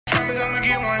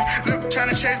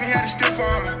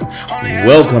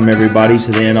Welcome, everybody,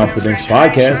 to the In Off the Bench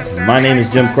podcast. My name is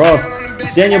Jim Cross.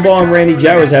 Daniel Ball and Randy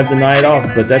Jowers have the night off,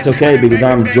 but that's okay because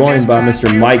I'm joined by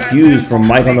Mr. Mike Hughes from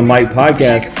Mike on the Mic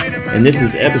podcast, and this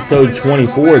is episode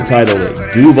 24 titled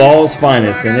Duval's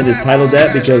Finest, and it is titled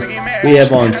that because we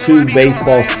have on two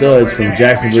baseball studs from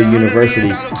Jacksonville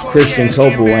University, Christian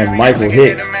Copel and Michael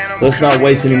Hicks. Let's not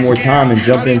waste any more time and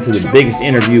jump into the biggest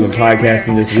interview in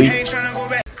podcasting this week.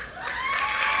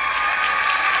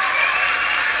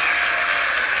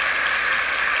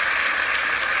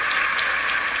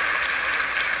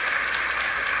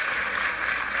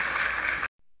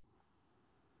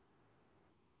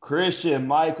 Christian,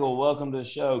 Michael, welcome to the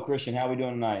show. Christian, how are we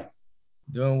doing tonight?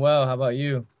 Doing well. How about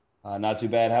you? Not too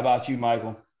bad. How about you,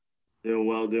 Michael? Doing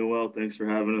well. Thanks for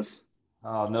having us.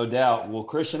 Oh, no doubt. Well,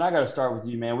 Christian, I got to start with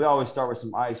you, man. We always start with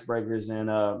some icebreakers. And,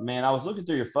 man, I was looking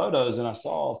through your photos, and I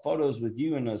saw photos with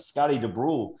you and Scotty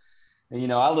DeBrule. And, you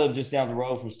know, I live just down the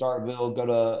road from Starkville, go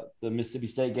to the Mississippi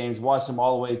State games, watched them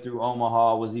all the way through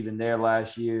Omaha, was even there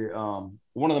last year.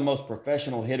 One of the most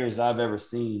professional hitters I've ever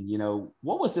seen. You know,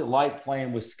 what was it like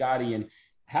playing with Scotty, and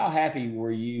how happy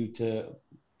were you to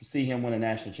see him win a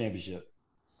national championship?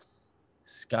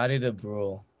 Scotty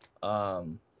DeBrule.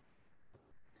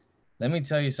 Let me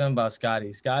tell you something about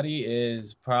Scotty. Scotty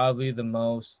is probably the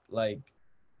most,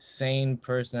 sane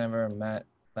person I've ever met,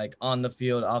 on the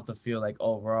field, off the field,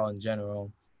 overall in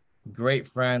general. Great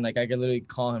friend. I could literally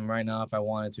call him right now if I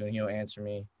wanted to, and he'll answer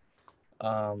me.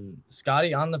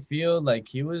 Scotty on the field,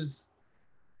 he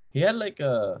had I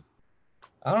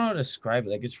don't know how to describe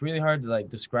it. It's really hard to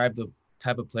describe the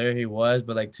type of player he was,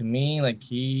 but to me,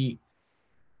 he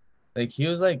was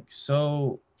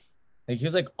he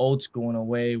was old school in a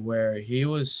way where he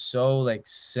was so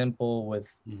simple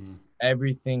with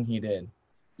everything he did.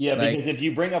 Yeah, because if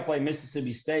you bring up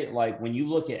Mississippi State, when you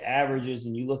look at averages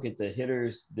and you look at the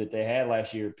hitters that they had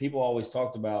last year, people always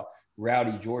talked about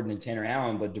Rowdy, Jordan, and Tanner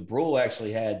Allen, but DeBrule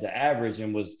actually had the average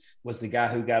and was the guy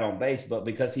who got on base. But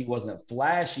because he wasn't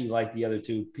flashy like the other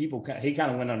two, he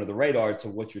kind of went under the radar to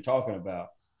what you're talking about.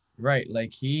 Right,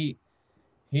 he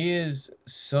is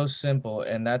so simple,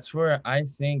 and that's where I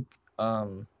think,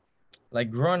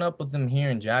 growing up with him here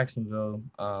in Jacksonville,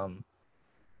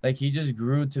 he just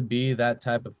grew to be that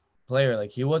type of player.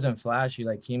 He wasn't flashy.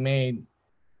 He made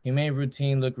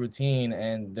routine look routine,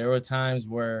 and there were times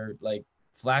where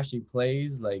flashy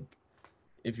plays,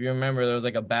 if you remember, there was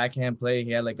a backhand play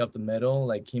he had up the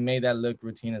middle, he made that look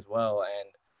routine as well. And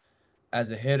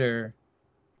as a hitter,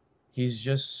 he's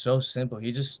just so simple.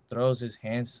 He just throws his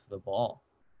hands to the ball.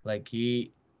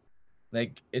 It's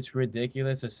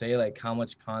ridiculous to say how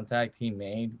much contact he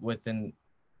made within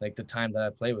the time that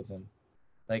I played with him.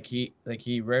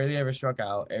 He rarely ever struck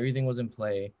out. Everything was in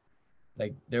play.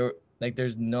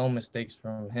 There's no mistakes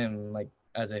from him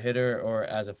as a hitter or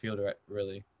as a fielder,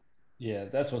 really. Yeah,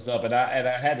 that's what's up. And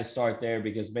I had to start there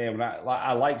because, man, when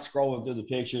I like scrolling through the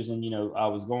pictures, and, you know, I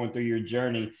was going through your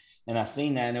journey and I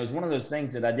seen that. And it was one of those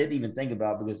things that I didn't even think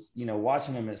about because, you know,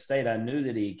 watching him at State, I knew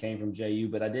that he came from JU,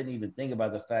 but I didn't even think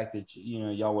about the fact that, you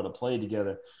know, y'all would have played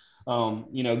together.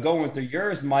 You know, going through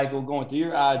yours, Michael, going through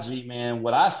your IG, man,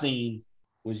 what I seen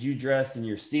was you dressed in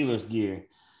your Steelers gear.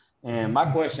 And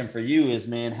my question for you is,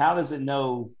 man, how does it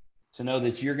know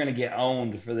that you're going to get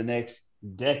owned for the next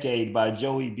decade by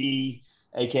Joey B,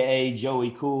 a.k.a. Joey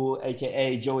Cool,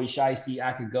 a.k.a. Joey Shiesty?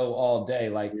 I could go all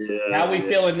day. How we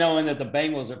feeling knowing that the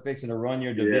Bengals are fixing to run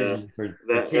your division for 10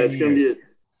 years?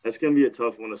 That's going to be a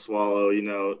tough one to swallow. You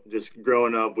know, just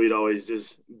growing up, we'd always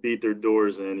just beat their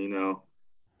doors in, you know,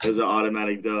 as an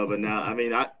automatic dub. But now, I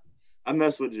mean, I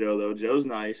mess with Joe, though. Joe's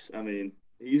nice. I mean,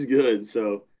 he's good.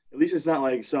 So at least it's not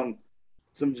like some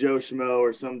Joe Schmo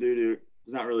or some dude who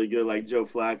is not really good, like Joe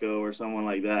Flacco or someone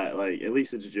like that. At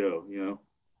least it's Joe, you know.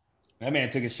 That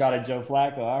man took a shot at Joe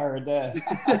Flacco. I heard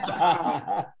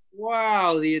that.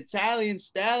 Wow, the Italian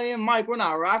stallion. Mike, we're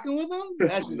not rocking with him?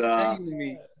 That's insane to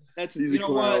me. He's a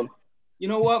clown. You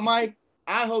know what, Mike?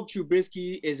 I hope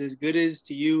Trubisky is as good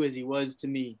to you as he was to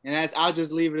me. And I'll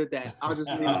just leave it at that. Come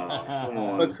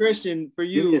on. But Christian, for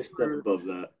you. Give me a step above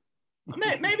that.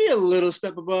 Maybe a little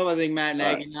step above. I think Matt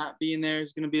Nagy not being there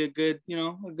is going to be a good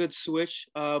switch.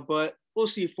 But we'll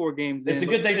see 4 games in. It's a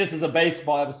good thing this is a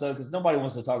baseball episode because nobody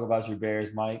wants to talk about your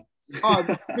Bears, Mike. Oh,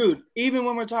 dude, even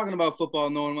when we're talking about football,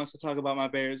 no one wants to talk about my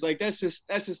Bears. That's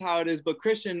just how it is. But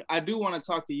Christian, I do want to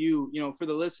talk to you, you know, for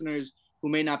the listeners who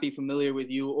may not be familiar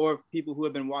with you or people who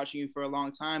have been watching you for a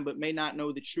long time but may not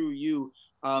know the true you,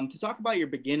 to talk about your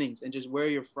beginnings and just where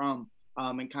you're from.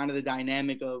 And kind of the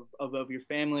dynamic of your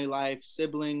family life,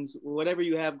 siblings, whatever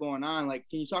you have going on.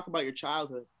 Can you talk about your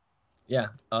childhood? Yeah.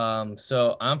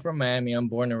 So I'm from Miami. I'm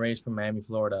born and raised from Miami,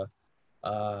 Florida.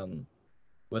 Um,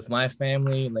 with my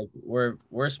family, like we're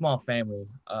a small family.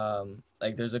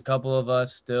 Like there's a couple of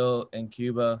us still in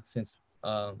Cuba since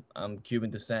I'm Cuban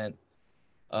descent.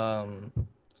 Um,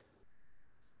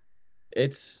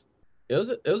 it's it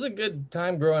was a good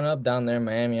time growing up down there in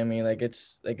Miami. I mean,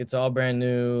 it's all brand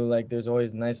new. Like there's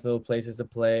always nice little places to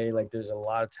play. Like there's a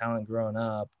lot of talent growing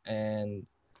up, and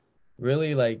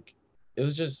really like it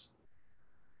was just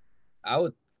I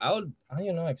would I don't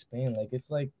even know how to explain. Like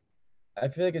it's like I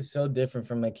feel like it's so different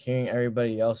from like hearing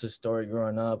everybody else's story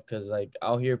growing up because like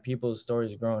I'll hear people's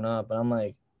stories growing up and I'm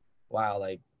like, wow,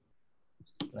 like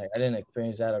I didn't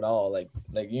experience that at all. Like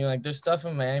you know like there's stuff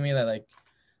in Miami that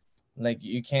like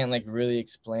you can't like really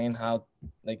explain how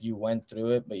like you went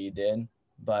through it, but you did.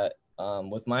 But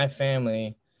with my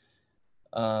family,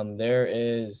 I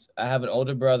have an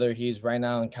older brother. He's right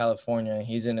now in California.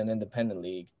 He's in an independent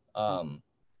league.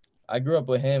 I grew up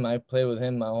with him. I played with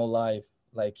him my whole life.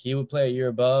 Like he would play a year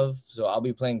above, so I'll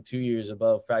be playing 2 years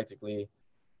above practically.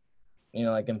 You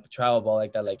know, like in travel ball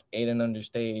like that, like 8 and under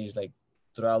stage, like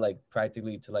throughout like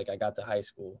practically to like I got to high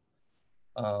school.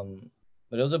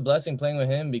 But it was a blessing playing with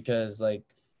him because like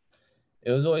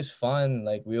it was always fun.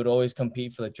 Like we would always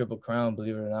compete for the Triple Crown,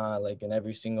 believe it or not, like in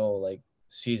every single like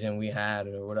season we had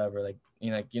or whatever. Like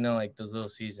like those little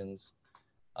seasons.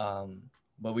 Um,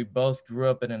 but we both grew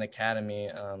up in an academy.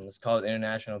 It's called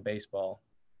International Baseball,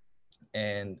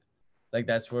 and like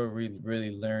that's where we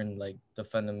really learned like the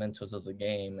fundamentals of the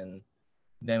game. And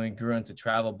then we grew into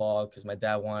travel ball because my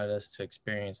dad wanted us to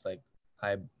experience like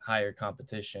higher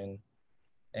competition.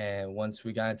 And once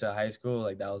we got into high school,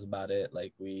 like that was about it.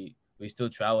 Like we still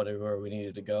traveled everywhere we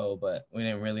needed to go, but we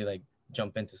didn't really like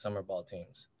jump into summer ball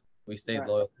teams. We stayed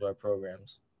loyal to our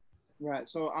programs. Right.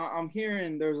 So I'm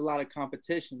hearing there's a lot of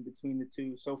competition between the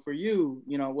two. So for you,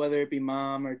 whether it be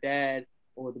mom or dad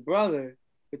or the brother,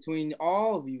 between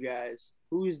all of you guys,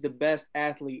 who is the best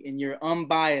athlete in your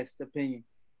unbiased opinion?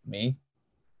 Me?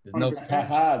 There's no 100%.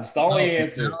 That's the only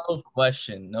answer. No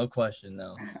question. No question.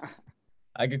 No.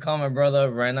 I could call my brother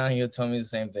up right now. He'll tell me the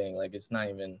same thing. Like it's not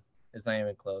even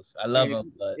close. I love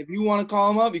him, but if you want to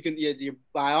call him up, you can. Yeah,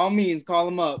 by all means, call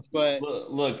him up. But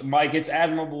look, Mike, it's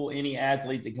admirable any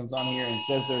athlete that comes on here and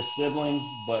says they're sibling,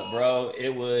 but bro,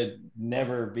 it would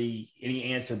never be any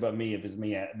answer but me if it's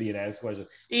me being asked question.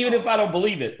 Even if I don't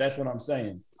believe it, that's what I'm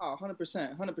saying. Oh,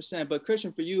 100%, 100%. But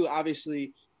Christian, for you,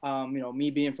 obviously,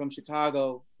 me being from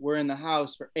Chicago, we're in the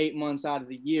house for 8 months out of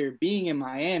the year. Being in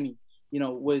Miami,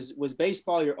 was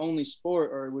baseball your only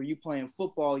sport, or were you playing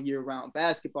football year round,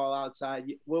 basketball outside?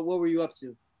 What were you up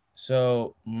to?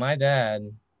 So my dad,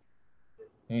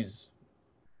 he's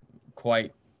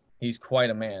quite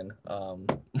a man.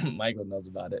 Michael knows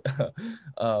about it.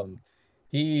 um,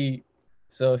 he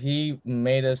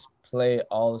made us play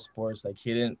all the sports. Like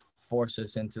he didn't force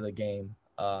us into the game.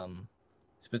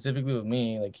 Specifically with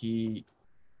me, like he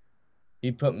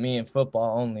put me in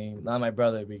football only, not my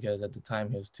brother, because at the time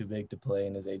he was too big to play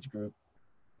in his age group.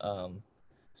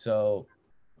 So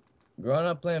growing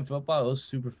up playing football, it was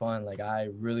super fun. Like I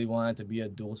really wanted to be a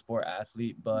dual sport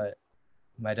athlete, but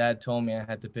my dad told me I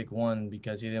had to pick one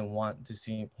because he didn't want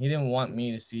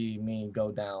me to see me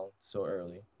go down so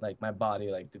early. Like my body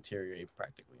like deteriorate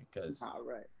practically because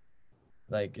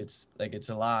like it's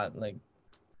a lot. Like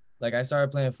I started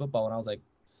playing football when I was like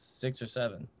 6 or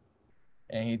 7.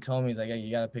 And he told me, he's like, hey, you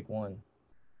got to pick one.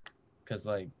 Because,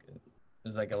 like,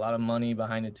 there's, like, a lot of money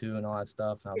behind it, too, and all that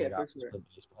stuff. And I was like, I'll just play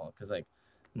baseball. Because, like,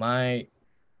 my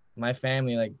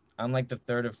family, like, I'm, like, the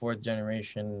 3rd or 4th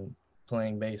generation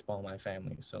playing baseball in my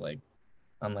family. So, like,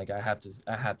 I'm, like, I have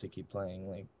to keep playing.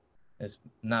 Like, it's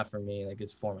not for me. Like,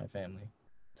 it's for my family.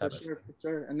 For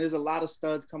sure. And there's a lot of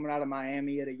studs coming out of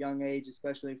Miami at a young age,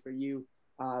 especially for you.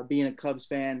 Being a Cubs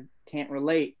fan, can't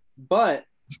relate. But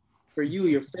for you,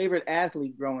 your favorite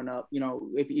athlete growing up,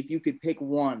 if you could pick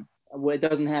one, it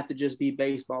doesn't have to just be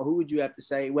baseball. Who would you have to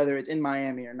say, whether it's in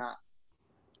Miami or not?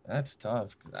 That's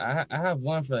tough. I have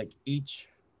one for like each.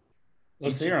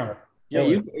 Let's hear them. Yeah,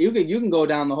 you can go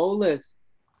down the whole list.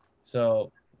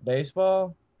 So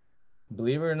baseball,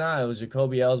 believe it or not, it was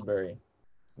Jacoby Ellsbury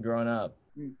growing up.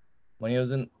 When he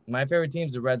was in my favorite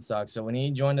team's the Red Sox. So when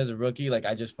he joined as a rookie, like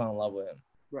I just fell in love with him.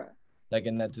 Right. Like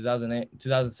in that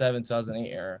 2007, 2008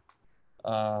 era.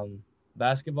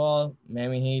 Basketball,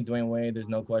 Miami Heat, Dwayne Wade, there's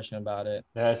no question about it.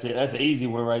 That's it. That's an easy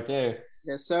one right there.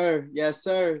 Yes, sir. Yes,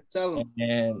 sir. Tell him.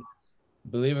 And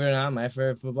believe it or not, my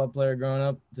favorite football player growing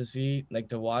up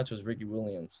to watch was Ricky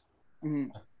Williams. Mm-hmm.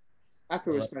 I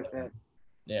could respect that.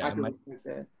 Yeah, I could respect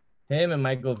that. Him and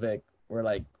Michael Vick were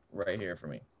like right here for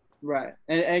me. Right.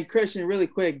 And Christian, really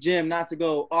quick, Jim, not to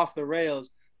go off the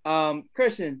rails.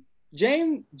 Christian,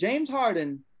 James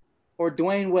Harden or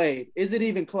Dwayne Wade, is it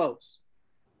even close?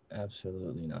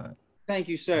 Absolutely not. Thank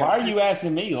you, sir. Why are you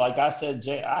asking me? Like I said,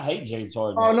 I hate James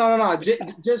Harden. Oh, no.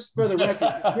 Just for the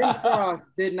record, Jim Cross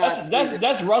did not.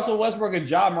 That's Russell Westbrook and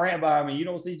Ja Morant behind me. You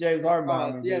don't see James Harden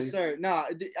behind me. Yes, sir. No,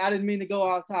 I didn't mean to go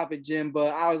off topic, Jim,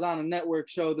 but I was on a network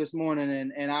show this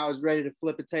morning and I was ready to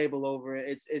flip a table over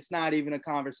it. It's not even a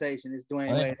conversation. It's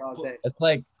Dwayne Wade all day.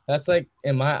 That's like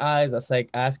in my eyes, that's like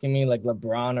asking me like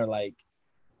LeBron or like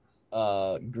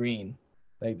Green.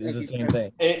 Like, it's the same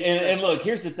thing. And look,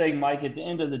 here's the thing, Mike. At the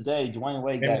end of the day, Dwayne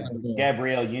Wade got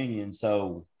Gabrielle Union,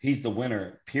 so he's the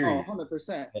winner, period. Oh,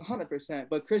 100%.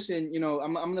 But Christian,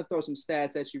 I'm going to throw some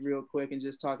stats at you real quick and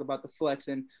just talk about the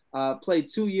flexing. Played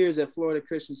 2 years at Florida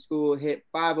Christian School, hit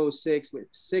 .506 with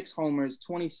 6 homers,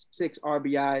 26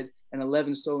 RBIs, and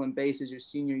 11 stolen bases your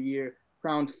senior year.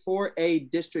 Crowned 4A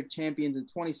district champions in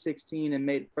 2016 and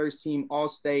made first team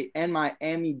All-State and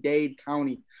Miami-Dade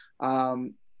County.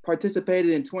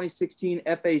 Participated in 2016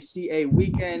 FACA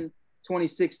weekend,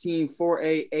 2016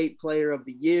 4A 8 player of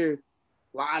the year.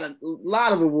 Lot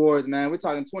of awards, man. We're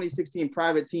talking 2016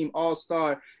 private team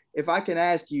all-star. If I can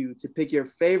ask you to pick your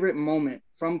favorite moment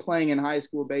from playing in high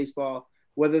school baseball,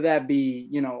 whether that be,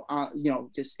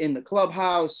 just in the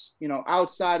clubhouse,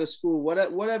 outside of school,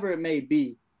 whatever it may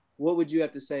be, what would you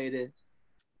have to say it is?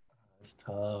 That's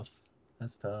tough.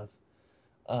 That's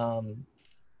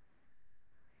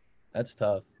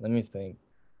tough. Let me think.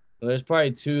 There's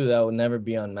probably 2 that will never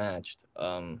be unmatched.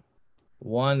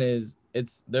 One is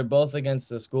they're both against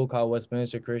the school called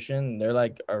Westminster Christian. They're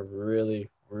like a really,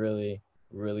 really,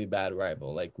 really bad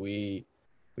rival. Like we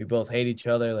both hate each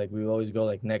other. Like we always go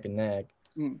like neck and neck.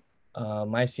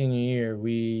 My senior year,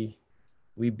 we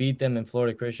beat them in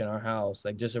Florida Christian, our house,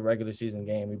 like just a regular season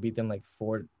game. We beat them like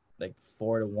 4-1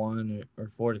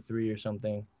 or 4-3 or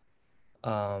something.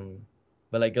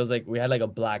 But like it was like we had like a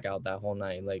blackout that whole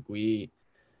night. Like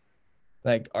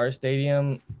our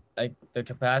stadium, like the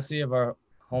capacity of our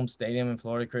home stadium in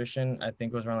Florida Christian, I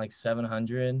think was around like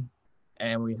 700,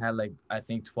 and we had like I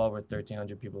think 12 or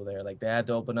 1,300 people there. Like they had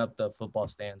to open up the football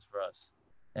stands for us,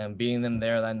 and being them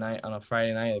there that night on a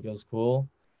Friday night, like it was cool.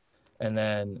 And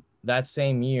then that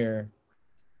same year,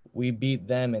 we beat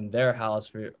them in their house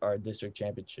for our district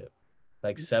championship,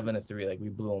 like 7-3. Like we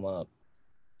blew them up,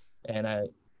 and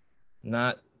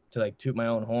not to like toot my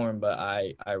own horn, but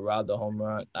I robbed the home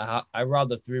run. I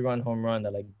robbed the 3-run home run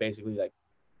that like basically like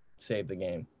saved the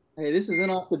game. Hey, this isn't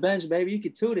off the bench, baby. You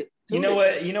could toot it. You know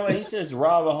what? He says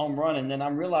rob a home run, and then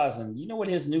I'm realizing, you know what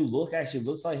his new look actually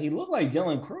looks like? He looked like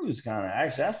Dylan Cruz kind of.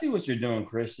 Actually, I see what you're doing,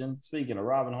 Christian. Speaking of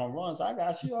robbing home runs, I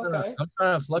got you. Okay. I'm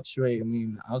trying to fluctuate. I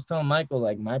mean, I was telling Michael,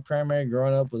 like my primary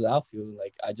growing up was outfield.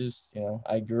 Like I just,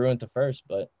 I grew into first,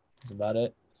 but that's about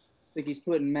it. I think he's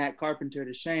putting Matt Carpenter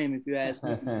to shame, if you ask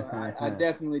me. I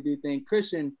definitely do think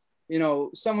Christian,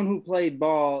 someone who played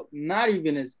ball not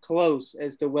even as close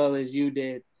as well as you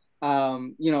did,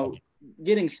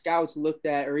 getting scouts looked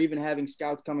at or even having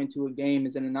scouts come into a game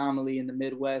is an anomaly in the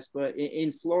Midwest. But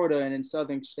in Florida and in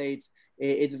southern states,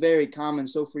 it's very common.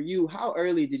 So for you, how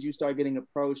early did you start getting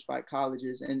approached by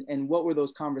colleges, and what were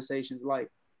those conversations like?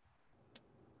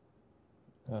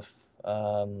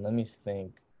 Let me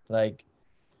think. Like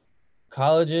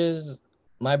colleges,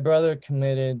 my brother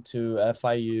committed to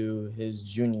FIU his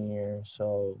junior year,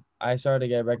 so I started to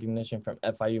get recognition from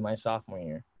FIU my sophomore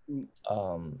year.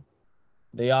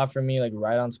 They offered me like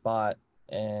right on spot,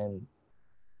 and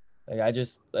like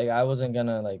I wasn't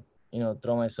gonna like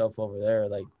throw myself over there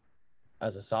like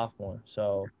as a sophomore.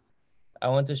 So I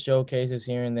went to showcases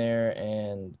here and there,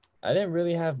 and I didn't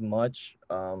really have much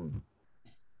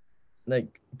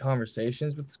like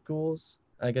conversations with schools,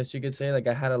 I guess you could say. Like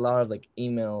I had a lot of like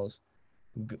emails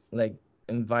like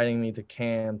inviting me to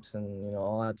camps and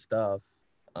all that stuff.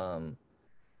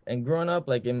 And growing up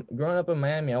in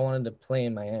Miami, I wanted to play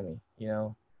in Miami,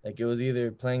 like it was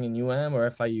either playing in UM or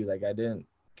FIU. Like I didn't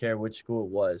care which school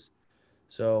it was.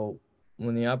 So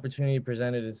when the opportunity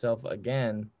presented itself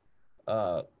again,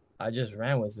 I just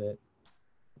ran with it.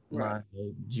 Right. My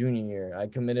junior year, I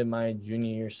committed my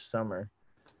junior year summer,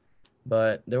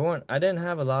 but I didn't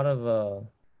have a lot of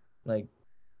like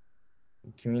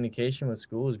communication with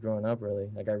schools growing up, really.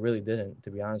 Like I really didn't,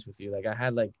 to be honest with you. Like I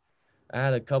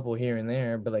had a couple here and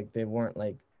there, but like they weren't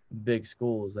like big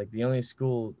schools. Like the only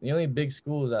big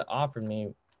schools that offered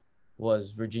me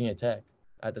was Virginia Tech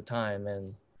at the time,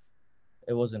 and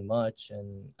it wasn't much,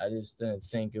 and I just didn't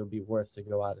think it would be worth to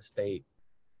go out of state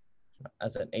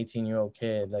as an 18-year-old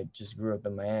kid, like just grew up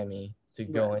in Miami, to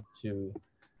go into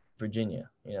Virginia,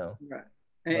 Right.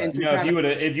 And You to know, kind of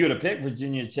if you would have picked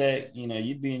Virginia Tech, you know,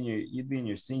 you'd be in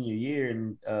your senior year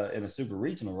in a super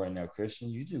regional right now, Christian.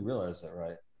 You do realize that,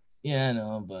 right? Yeah, I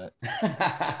know, but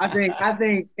I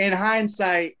think in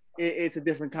hindsight it's a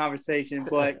different conversation.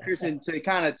 But Christian, to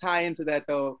kind of tie into that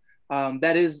though,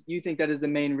 that is you think that is the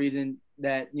main reason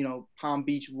that Palm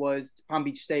Beach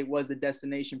State was the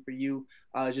destination for you,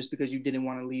 just because you didn't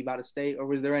want to leave out of state, or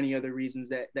was there any other reasons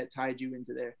that tied you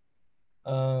into there?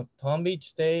 Palm Beach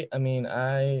State. I mean,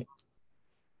 I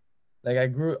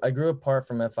grew apart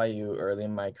from FIU early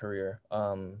in my career.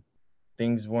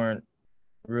 Things weren't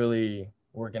really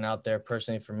working out there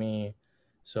personally for me.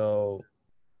 So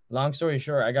long story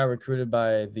short, I got recruited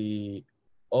by the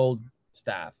old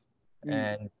staff.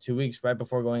 And 2 weeks right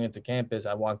before going into campus,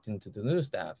 I walked into the new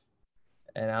staff.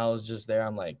 And I was just there.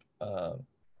 I'm like,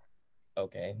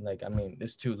 okay. Like, I mean,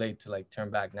 it's too late to like turn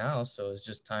back now. So it's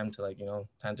just time to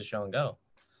time to show and go.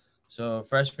 So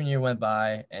freshman year went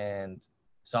by, and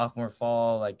sophomore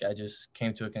fall, like I just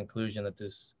came to a conclusion that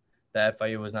that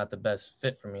FIU was not the best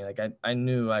fit for me. Like I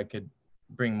knew I could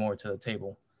bring more to the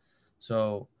table.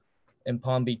 So in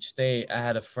Palm Beach State, I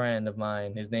had a friend of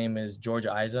mine. His name is George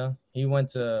Isa. He went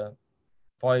to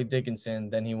Farley Dickinson,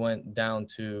 then he went down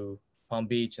to Palm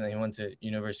Beach, and then he went to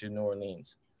University of New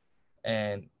Orleans.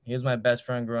 And he was my best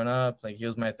friend growing up. Like, he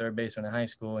was my third baseman in high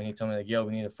school, and he told me, like, yo,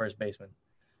 we need a first baseman.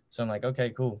 So I'm like,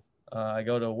 okay, cool. I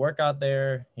go to a workout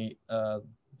there.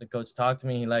 The coach talked to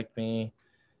me. He liked me.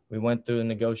 We went through the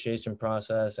negotiation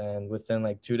process, and within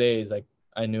like 2 days, like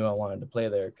I knew I wanted to play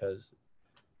there because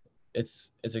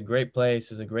it's a great place.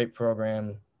 It's a great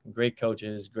program, great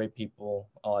coaches, great people,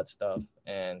 all that stuff.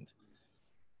 And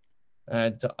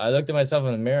I looked at myself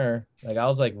in the mirror. Like, I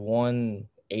was like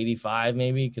 185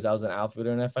 maybe because I was an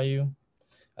outfielder in FIU.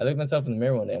 I looked at myself in the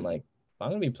mirror one day. I'm like, if I'm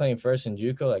gonna be playing first in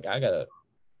JUCO, like I gotta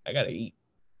eat.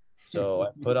 So I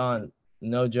put on,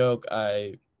 no joke,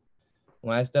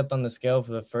 when I stepped on the scale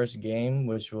for the first game,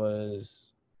 which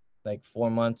was like 4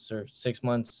 months or 6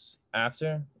 months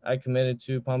after I committed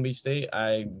to Palm Beach State,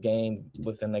 I gained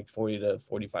within like 40 to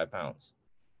 45 pounds.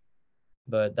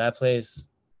 But that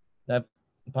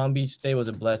Palm Beach State was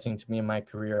a blessing to me in my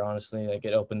career, honestly. Like,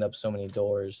 it opened up so many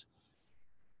doors,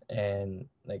 and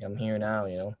like I'm here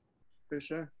now. For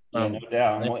sure. Yeah, no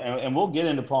doubt. And we'll get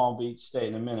into Palm Beach State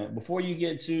in a minute. Before you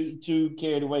get too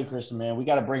carried away, Christian, man, we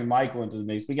got to bring Michael into the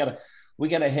mix. We got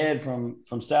to head from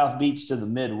South Beach to the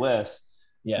Midwest.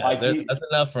 Yeah, Mike, that's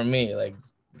enough for me. Like,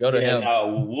 go to him.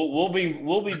 No, we'll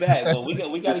be back, but we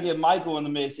got to get Michael in the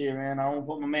mix here, man. I don't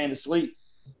put my man to sleep.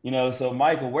 So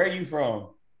Michael, where are you from?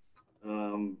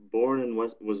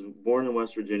 Was born in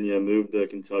West Virginia, moved to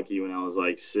Kentucky when I was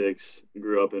like 6,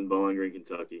 grew up in Bowling Green,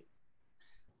 Kentucky.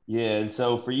 Yeah, and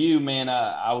so for you, man,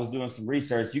 I was doing some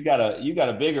research. You got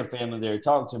a bigger family there.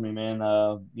 Talk to me, man.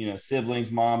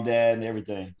 Siblings, mom, dad, and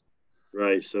everything.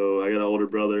 Right. So I got an older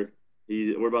brother.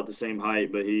 We're about the same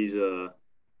height, but he's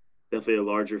definitely a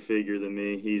larger figure than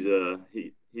me.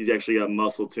 He's actually got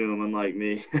muscle to him, unlike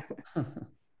me.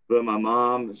 But my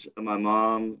mom,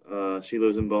 she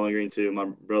lives in Bowling Green too. My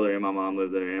brother and my mom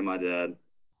live there, and my dad.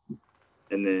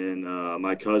 And then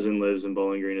my cousin lives in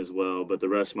Bowling Green as well. But the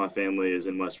rest of my family is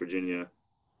in West Virginia.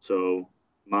 So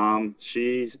mom,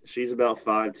 she's about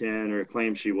 5'10", or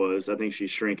claims she was. I think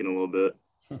she's shrinking a little bit.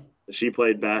 She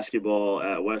played basketball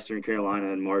at Western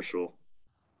Carolina and Marshall.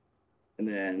 And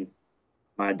then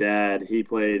my dad, he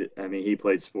played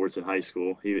sports in high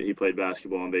school. He played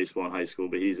basketball and baseball in high school,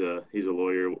 but he's a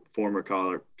lawyer, former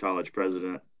college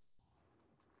president.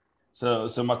 So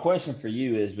my question for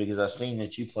you is, because I've seen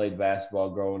that you played basketball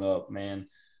growing up, man.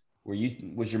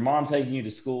 Was your mom taking you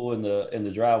to school in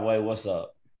the driveway? What's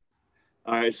up?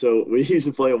 All right, so we used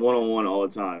to play 1-on-1 all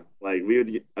the time. Like, we would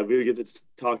get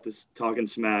to talking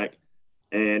smack,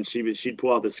 and she'd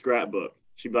pull out the scrapbook.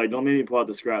 She'd be like, "Don't make me pull out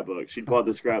the scrapbook." She'd pull out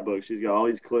the scrapbook. She's got all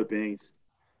these clippings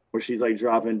where she's like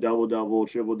dropping double,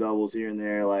 triple doubles here and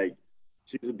there. Like,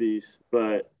 she's a beast.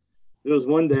 But there was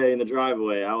one day in the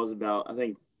driveway, I was about, I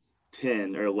think,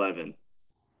 10 or 11,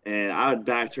 and I had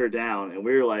backed her down, and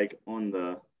we were like on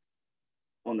the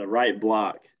right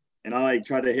block, and I like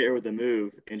tried to hit her with a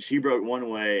move, and she broke one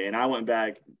way, and I went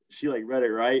back. She like read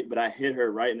it right, but I hit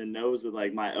her right in the nose with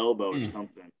like my elbow or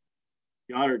something.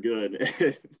 Got her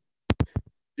good.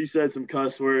 She said some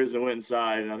cuss words and went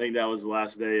inside, and I think that was the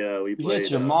last day we played. You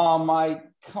hit your mom, Mike?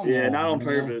 Come on. Yeah, not on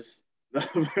purpose.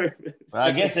 Not on purpose. Well,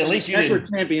 I guess at least you didn't.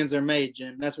 That's where champions are made,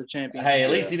 Jim. That's where champions. Hey,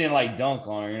 at least he didn't like dunk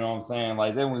on her. You know what I'm saying?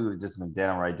 Like, then we would have just been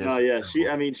downright disrespectful. No,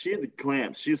 yeah. She had the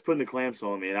clamps. She was putting the clamps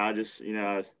on me, and I just, you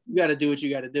got to do what you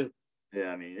got to do. Yeah,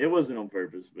 I mean, it wasn't on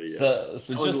purpose, but yeah. So that just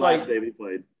was the like last day we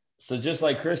played. So just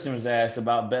like Christian was asked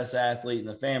about best athlete in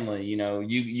the family, you know,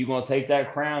 you gonna take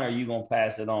that crown or you gonna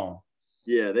pass it on?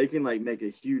 Yeah, they can like make a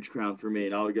huge crown for me,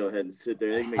 and I'll go ahead and sit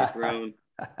there. They can make a throne.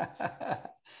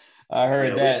 I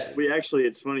heard Yeah, that. we actually,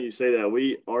 it's funny you say that.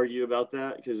 We argue about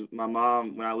that because my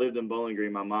mom, when I lived in Bowling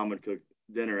Green, my mom would cook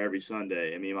dinner every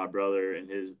Sunday, and me and my brother and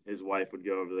his wife would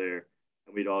go over there,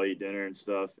 and we'd all eat dinner and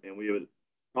stuff, and we would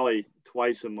probably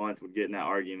twice a month would get in that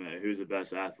argument of who's the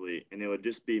best athlete, and it would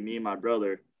just be me and my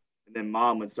brother, and then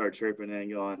mom would start chirping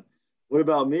and going, "What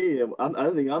about me?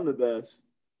 I think I'm the best."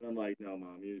 And I'm like, "No,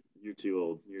 mom, you're too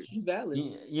old. You're Valid.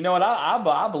 You know what?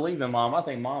 I believe in mom. I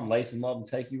think mom lace him up and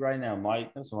take you right now,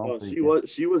 Mike. That's what I'm oh, thinking.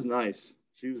 she was nice.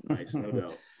 She was nice, no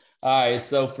doubt." All right.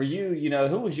 So for you, you know,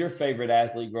 who was your favorite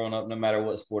athlete growing up, no matter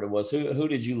what sport it was? Who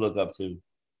did you look up to?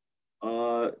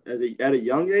 At a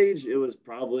young age, it was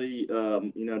probably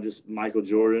just Michael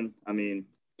Jordan. I mean,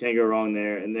 can't go wrong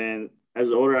there. And then as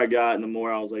the older I got and the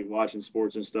more I was like watching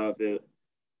sports and stuff,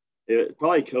 it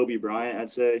probably Kobe Bryant,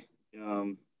 I'd say.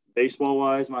 Baseball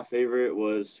wise, my favorite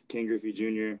was Ken Griffey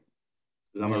Jr.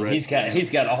 because I'm a Man, Reds fan. he's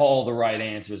got all the right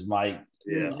answers, Mike.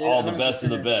 Yeah. All the best of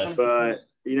the best. But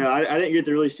I didn't get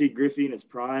to really see Griffey in his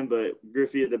prime, but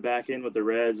Griffey at the back end with the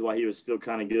Reds while he was still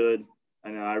kind of good. I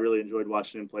know I really enjoyed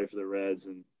watching him play for the Reds.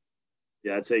 And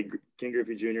yeah, I'd say Ken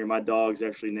Griffey Jr. My dog's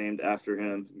actually named after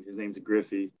him. His name's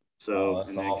Griffey. So, that's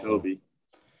and then awesome. Kobe.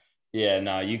 Yeah,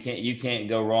 no, you can't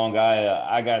go wrong.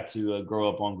 I got to grow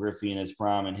up on Griffey in his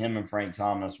prime, and him and Frank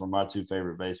Thomas were my two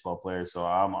favorite baseball players. So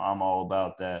I'm all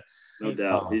about that. No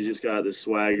doubt, he's just got the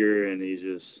swagger, and he's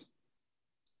just.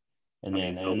 And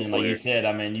then like you said,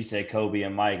 I mean, you said Kobe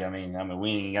and Mike. I mean, we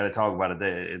ain't got to talk about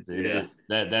it.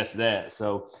 That's that.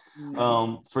 So,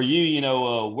 for you, you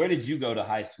know, where did you go to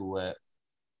high school at?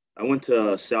 I went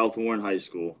to South Warren High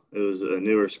School. It was a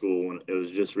newer school when it was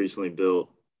just recently built.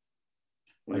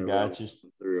 I got you.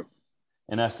 Through.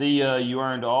 And I see you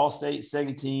earned all-state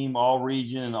second team,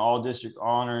 all-region, and all-district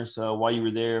honors while you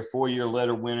were there. 4-year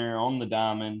letter winner on the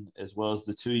diamond, as well as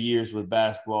the 2 years with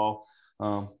basketball.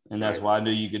 And that's why I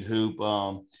knew you could hoop.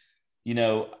 You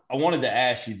know, I wanted to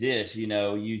ask you this. You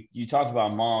know, you talked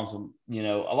about moms. You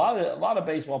know, a lot of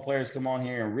baseball players come on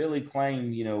here and really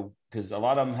claim, you know, because a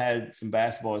lot of them had some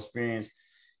basketball experience.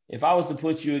 If I was to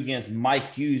put you against Mike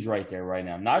Hughes right there, right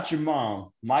now, not your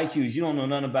mom, Mike Hughes, you don't know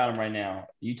nothing about him right now.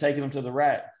 You taking him to the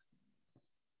rack?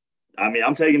 I mean,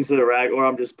 I'm taking him to the rack, or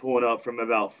I'm just pulling up from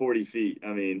about 40 feet. I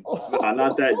mean,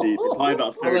 not that deep. Probably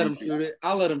about 30 I'll let him shoot it.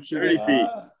 I'll let him shoot 30 feet.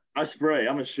 I spray.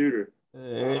 I'm a shooter.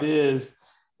 There it is.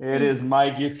 There it is,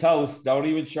 Mike. You're toast. Don't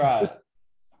even try it.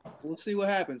 We'll see what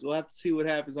happens. We'll have to see what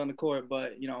happens on the court.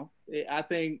 But, you know, I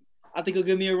think he'll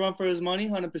give me a run for his money,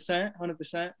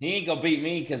 100%. He ain't gonna beat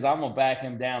me because I'm gonna back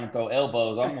him down and throw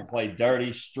elbows. I'm gonna play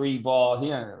dirty street ball. He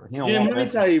don't Jim, let me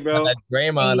tell you, bro. That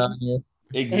Draymond on you.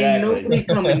 Exactly. Ain't nobody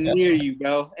coming near you,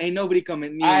 bro. Ain't nobody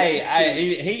coming near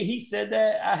you. He said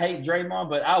that. I hate Draymond,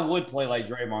 but I would play like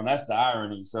Draymond. That's the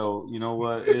irony. So you know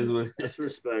what? That's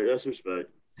respect. That's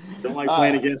respect. Don't like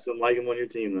playing against him. Like him on your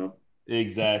team, though.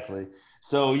 Exactly.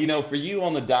 So, you know, for you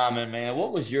on the diamond, man,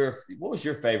 what was your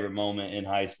favorite moment in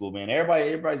high school, man?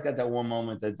 Everybody's got that one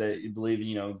moment that they believe,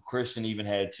 you know, Christian even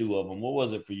had two of them. What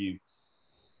was it for you?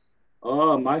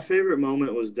 My favorite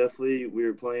moment was definitely we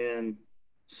were playing.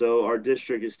 So our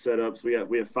district is set up. So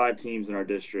we have 5 teams in our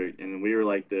district, and we were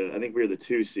like I think we were the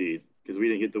 2 seed because we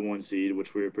didn't get the 1 seed,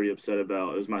 which we were pretty upset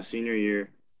about. It was my senior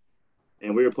year,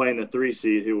 and we were playing the 3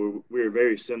 seed, who we were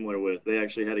very similar with. They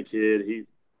actually had a kid.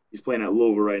 He's playing at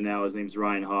Louisville right now. His name's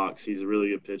Ryan Hawks. He's a really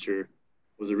good pitcher.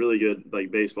 Was a really good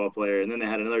baseball player. And then they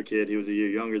had another kid. He was a year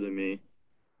younger than me.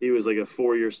 He was like a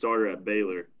 4-year starter at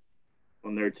Baylor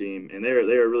on their team, and they're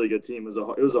a really good team. It was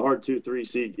a hard 2-3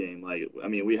 seed game.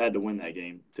 We had to win that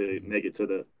game to make it to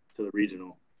the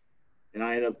regional. And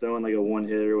I ended up throwing like a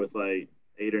 1-hitter with like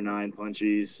 8 or 9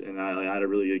 punchies, and I had a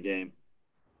really good game.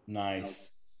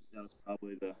 Nice. That was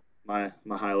probably my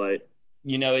highlight.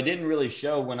 You know, it didn't really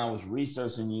show when I was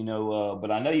researching, you know,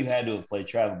 but I know you had to have played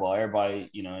travel ball.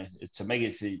 Everybody, you know, to make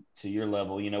it to your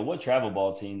level, you know, what travel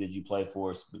ball team did you play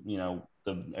for? You know,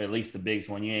 at least the biggest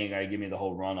one. You ain't got to give me the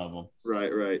whole run of them.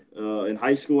 Right. In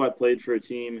high school, I played for a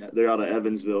team. They're out of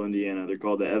Evansville, Indiana. They're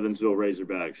called the Evansville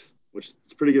Razorbacks, which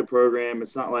is a pretty good program.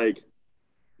 It's not like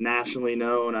nationally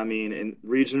known. I mean, in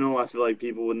regional, I feel like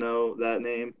people would know that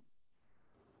name.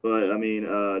 But, I mean,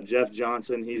 Jeff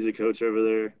Johnson, he's a coach over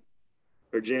there.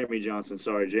 Or Jeremy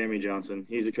Johnson.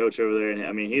 He's a coach over there, and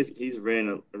I mean he's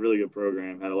ran a really good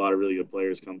program. Had a lot of really good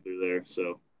players come through there.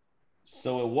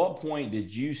 So at what point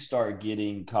did you start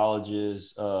getting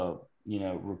colleges, you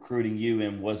know, recruiting you,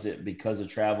 and was it because of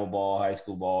travel ball, high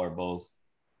school ball, or both?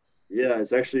 Yeah,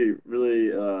 it's actually really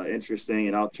interesting,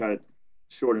 and I'll try to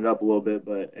shorten it up a little bit.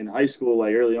 But in high school,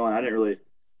 like early on, I didn't really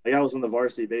like I was on the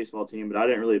varsity baseball team, but I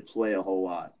didn't really play a whole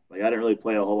lot. Like I didn't really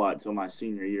play a whole lot until my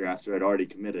senior year after I'd already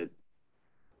committed.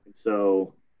 And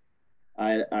so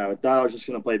I thought I was just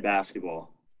gonna play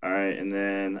basketball. All right, and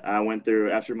then I went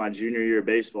through after my junior year of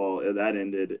baseball, that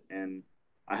ended, and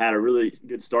I had a really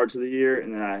good start to the year,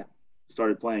 and then I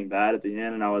started playing bad at the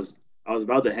end, and I was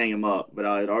about to hang him up, but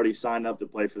I had already signed up to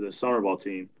play for the summer ball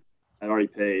team. I'd already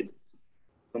paid.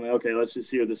 So I'm like, okay, let's just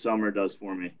see what the summer does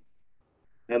for me.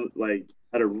 And like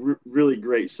had a really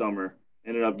great summer.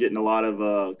 Ended up getting a lot of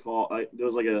there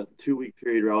was like a 2 week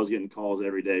period where I was getting calls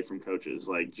every day from coaches,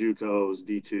 like JUCOs,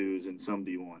 D2s, and some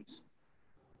D1s.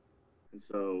 And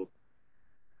so,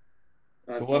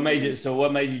 So I what made mean, you? So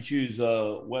what made you choose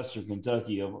Western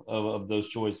Kentucky of those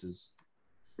choices?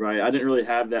 right? I didn't really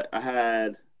have that. I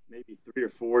had maybe 3 or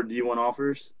 4 D1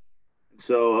 offers.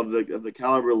 So of the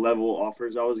caliber level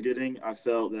offers I was getting, I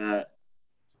felt that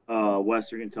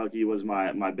Western Kentucky was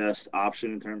my best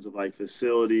option in terms of like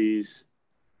facilities,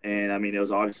 and I mean it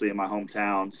was obviously in my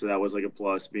hometown, so that was like a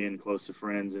plus, being close to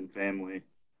friends and family.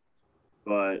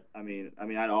 But I mean, I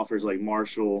had offers like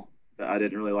Marshall that I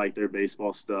didn't really like their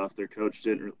baseball stuff. Their coach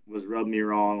didn't was rubbed me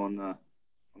wrong on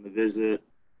the visit,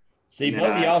 See, and then both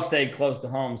of I y'all stayed close to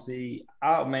home. See,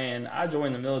 oh man, I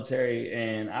joined the military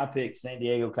and I picked San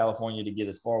Diego, California to get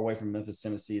as far away from Memphis,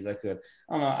 Tennessee as I could.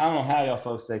 I don't know how y'all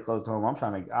folks stay close to home.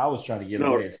 I was trying to get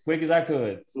no. away as quick as I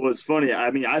could. Was funny.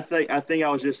 I mean, I think I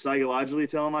was just psychologically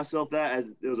telling myself that as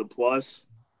it was a plus,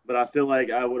 but I feel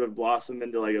like I would have blossomed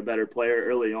into like a better player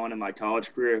early on in my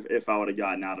college career if I would have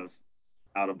gotten out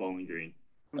of Bowling Green.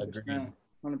 Agreed. 100%.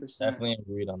 100%. Definitely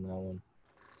agreed on that one.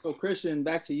 So Christian,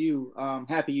 back to you.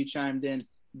 Happy you chimed in.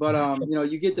 But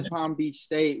you get to Palm Beach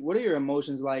State. What are your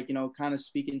emotions like? Kind of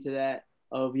speaking to that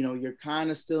of you're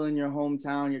kind of still in your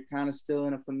hometown. You're kind of still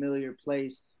in a familiar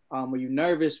place. Were you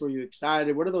nervous? Were you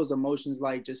excited? What are those emotions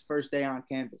like? Just first day on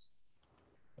campus.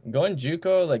 Going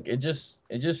JUCO, like it just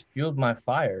fueled my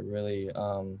fire, really.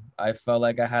 I felt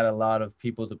like I had a lot of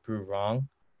people to prove wrong.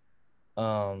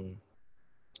 Um,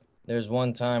 there's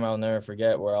one time I'll never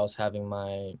forget where I was having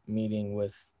my meeting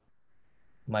with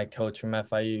my coach from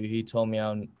FIU. He told me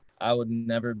I would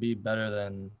never be better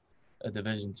than a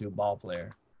Division II ball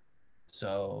player.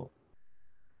 So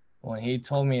when he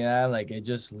told me that, like it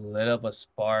just lit up a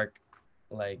spark,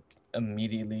 like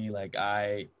immediately. Like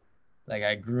I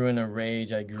grew in a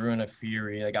rage, I grew in a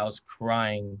fury. Like I was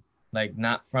crying, like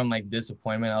not from like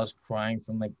disappointment. I was crying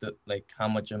from like how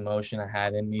much emotion I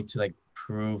had in me to like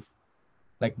prove,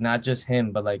 like not just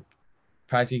him, but like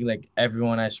practically like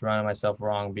everyone I surrounded myself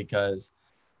wrong because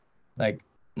like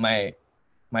my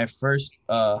my first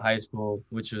high school,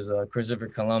 which was Christopher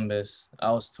Columbus,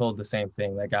 I was told the same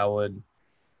thing. Like I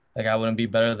wouldn't be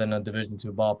better than a Division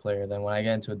II ball player. Then when I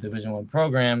get into a Division I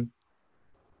program,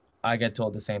 I get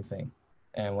told the same thing.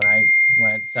 And when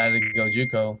I decided to go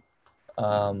JUCO,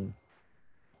 um,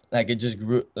 like it just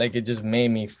grew, like it just made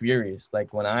me furious.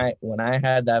 Like when I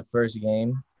had that first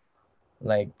game,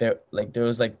 there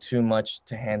was like too much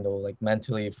to handle, like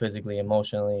mentally, physically,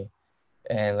 emotionally,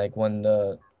 and like when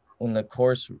the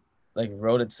course like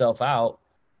wrote itself out,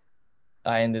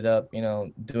 I ended up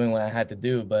doing what I had to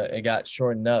do, but it got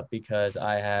shortened up because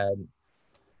I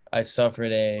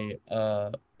suffered a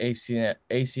ACL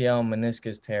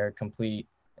meniscus tear complete,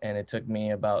 and it took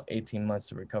me about 18 months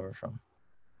to recover from.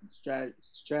 It's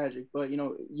tragic, but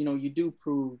you do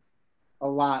prove a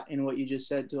lot in what you just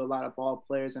said to a lot of ball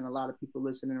players and a lot of people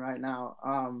listening right now.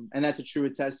 And that's a true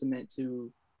testament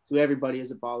to everybody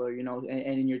as a baller,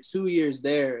 and in your 2 years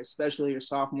there, especially your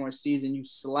sophomore season, you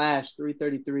slashed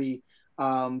 333,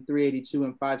 382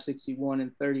 and 561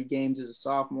 in 30 games as a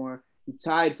sophomore. You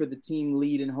tied for the team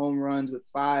lead in home runs with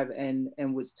 5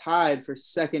 and was tied for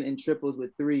second in triples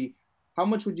with 3. How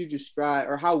much would you describe,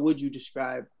 or how would you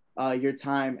describe your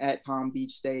time at Palm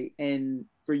Beach State? And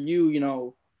for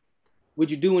you,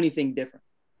 would you do anything different?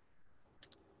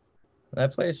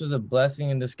 That place was a blessing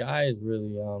in disguise,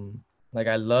 really. Like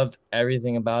I loved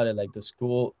everything about it. Like the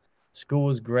school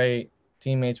was great,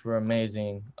 teammates were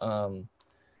amazing.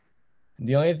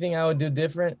 The only thing I would do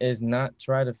different is not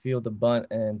try to field the bunt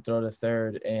and throw the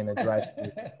third in a drive.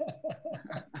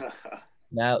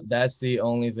 That's the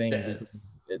only thing.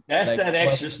 That's Like, that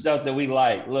extra stuff that we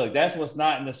like. Look, that's what's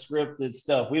not in the scripted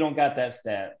stuff. We don't got that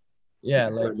stat. yeah,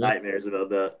 Nightmares about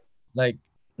that. like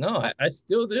no, I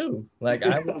still do. Like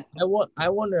I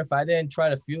wonder if I didn't try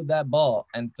to field that ball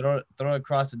and throw it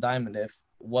across the diamond, if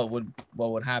what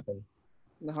would happen.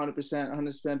 100%,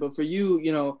 100%. But for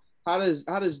you, how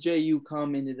does JU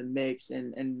come into the mix,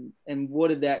 and what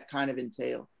did that kind of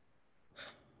entail?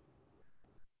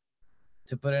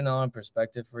 to put it on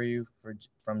perspective for you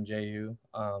from JU,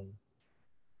 I'll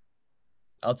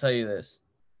tell you this.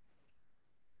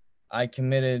 I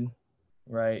committed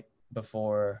right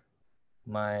before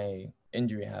my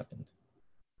injury happened,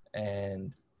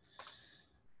 and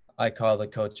I called the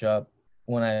coach up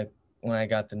when I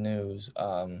got the news.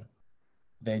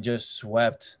 They just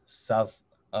swept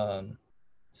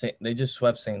they just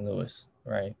swept St. Louis,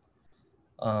 right?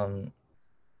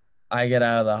 I get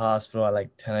out of the hospital at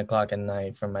like 10 o'clock at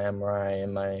night from my MRI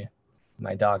and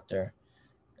my doctor.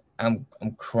 I'm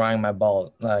crying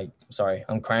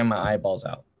I'm crying my eyeballs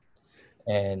out.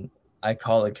 And I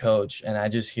call the coach and I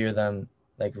just hear them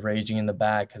like raging in the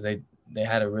back because they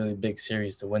had a really big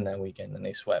series to win that weekend and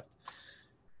they swept.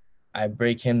 I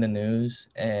break him the news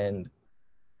and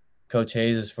Coach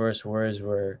Hayes' first words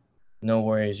were, "No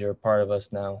worries, you're a part of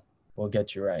us now. We'll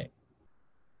get you right."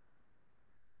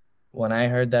 When I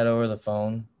heard that over the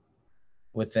phone,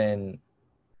 within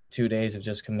 2 days of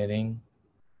just committing,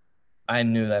 I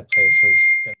knew that place was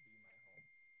gonna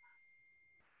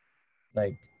be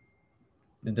like,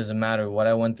 it doesn't matter what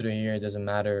I went through here, it doesn't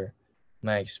matter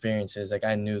my experiences. Like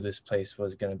I knew this place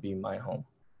was gonna be my home.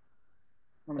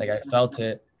 Like I felt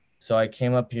it. So I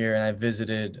came up here and I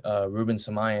visited Ruben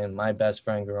Samayan, my best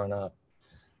friend growing up.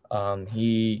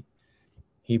 He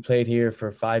played here for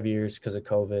 5 years because of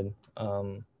COVID.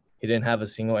 He didn't have a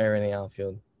single error in the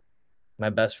outfield. My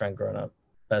best friend growing up,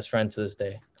 best friend to this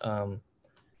day.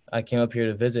 I came up here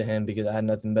to visit him because I had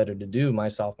nothing better to do my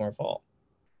sophomore fall.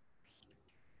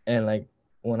 And like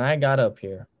when I got up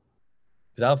here,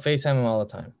 because I'll FaceTime him all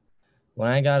the time. When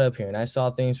I got up here and I saw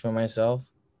things for myself,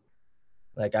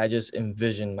 like I just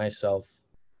envisioned myself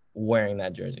wearing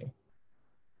that jersey.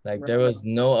 Like there was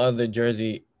no other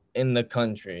jersey in the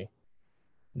country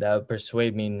that would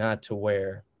persuade me not to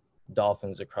wear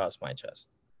Dolphins across my chest.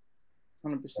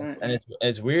 100%. And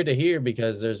it's weird to hear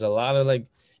because there's a lot of like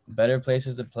better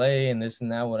places to play and this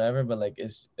and that, whatever. But like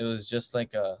it was just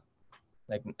like it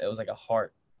was like a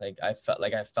heart. Like I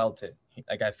felt it.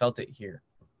 Like I felt it here.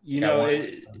 You know,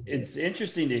 it's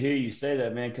interesting to hear you say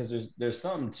that, man, because there's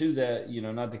something to that. You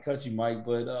know, not to cut you, Mike,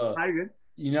 but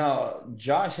you know,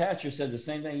 Josh Hatcher said the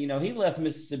same thing. You know, he left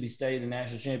Mississippi State, a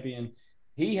national champion.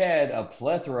 He had a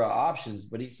plethora of options,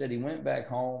 but he said he went back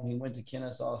home. He went to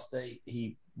Kennesaw State.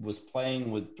 He was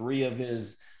playing with 3 of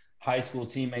his high school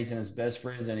teammates and his best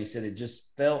friends, and he said it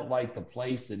just felt like the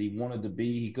place that he wanted to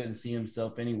be. He couldn't see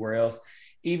himself anywhere else.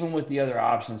 Even with the other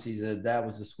options, he said that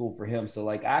was the school for him. So,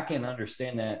 like, I can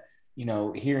understand that, you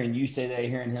know, hearing you say that,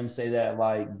 hearing him say that,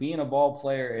 like being a ball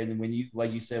player. And when you,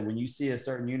 like you said, when you see a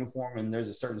certain uniform and there's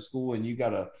a certain school and you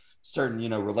got a certain, you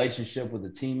know, relationship with a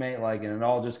teammate, like, and it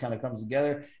all just kind of comes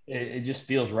together, it just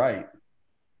feels right.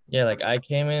 Yeah, like I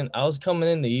was coming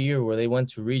in the year where they went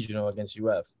to regional against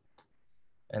UF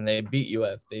and they beat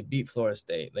UF. They beat Florida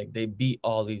State. Like they beat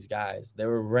all these guys. They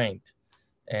were ranked.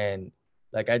 And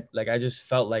I just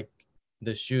felt like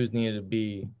the shoes needed to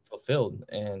be fulfilled.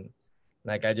 And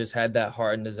like I just had that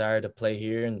heart and desire to play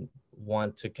here and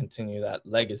want to continue that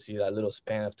legacy, that little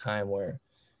span of time where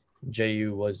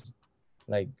JU was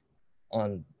like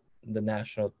on the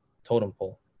national totem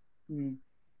pole.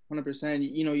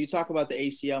 100%. You know, you talk about the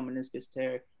ACL meniscus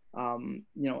tear. You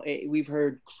know, we've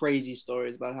heard crazy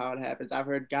stories about how it happens. I've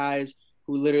heard guys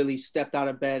who literally stepped out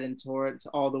of bed and tore it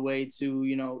all the way to,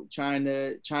 you know, trying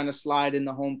to slide in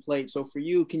the home plate. So for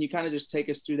you, can you kind of just take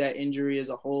us through that injury as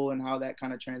a whole and how that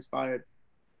kind of transpired?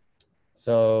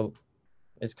 So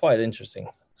it's quite interesting.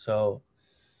 So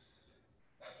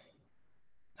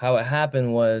how it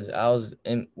happened was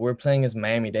we're playing as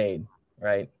Miami-Dade,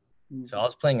 right? Mm-hmm. So I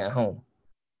was playing at home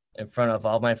in front of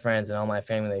all my friends and all my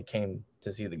family that came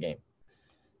to see the game.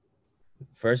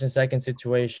 First and second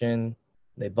situation,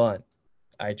 they bunt.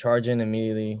 I charge in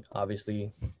immediately.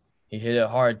 Obviously, he hit it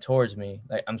hard towards me.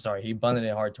 He bunted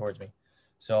it hard towards me.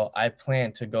 So I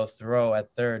planned to go throw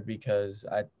at third because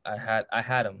I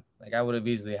had him. Like I would have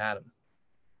easily had him.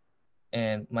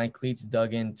 And my cleats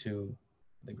dug into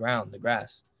the ground, the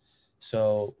grass.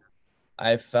 So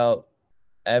I felt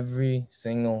every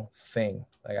single thing.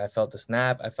 Like I felt the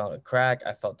snap, I felt a crack,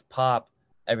 I felt the pop,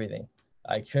 everything.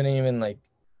 I couldn't even I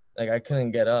couldn't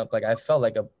get up. Like I felt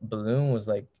like a balloon was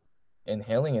like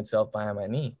inhaling itself behind my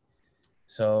knee.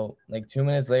 So like 2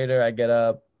 minutes later, I get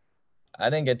up. I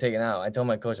didn't get taken out. I told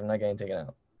my coach I'm not getting taken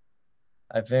out.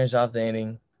 I finished off the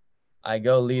inning. I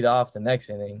go lead off the next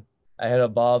inning. I hit a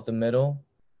ball up the middle,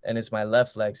 and it's my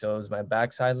left leg, so it was my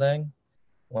backside leg.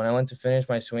 When I went to finish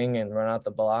my swing and run out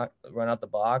the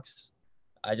box,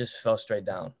 I just fell straight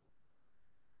down.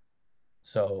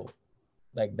 So,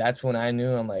 like that's when I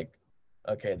knew I'm like,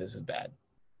 okay, this is bad.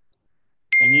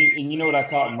 And you know what I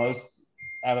caught most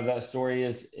out of that story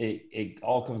is it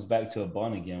all comes back to a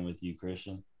bunt again with you,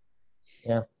 Christian.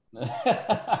 Yeah. Was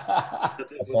that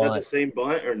the same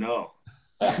bunt or no?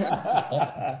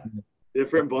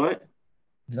 Different bunt?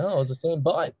 No, it was the same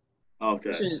bunt.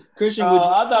 Okay. Christian, would you?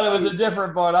 I thought it was a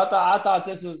different bunt. I thought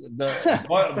this was the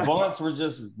bunts were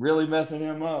just really messing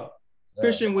him up.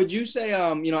 Christian, would you say,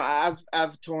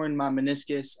 I've torn my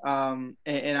meniscus,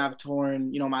 and I've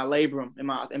torn, my labrum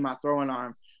in my throwing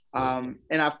arm,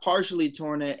 and I've partially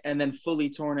torn it and then fully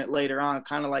torn it later on,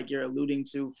 kind of like you're alluding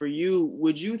to. For you,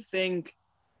 would you think,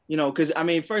 because I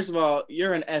mean, first of all,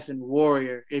 you're an effing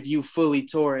warrior if you fully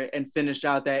tore it and finished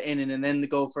out that inning and then to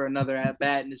go for another at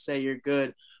bat and to say you're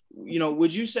good.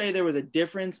 Would you say there was a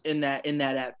difference in that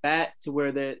at bat to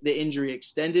where the injury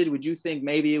extended? Would you think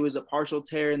maybe it was a partial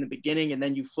tear in the beginning and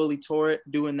then you fully tore it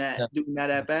doing that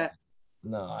at bat?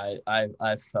 No,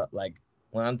 I felt like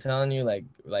when I'm telling you, like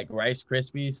Rice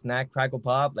Krispies, snack, crackle,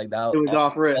 pop, like that. It was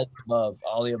off rip. All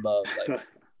the above, like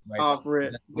right. Off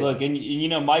rip. Look,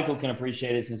 and Michael can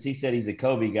appreciate it since he said he's a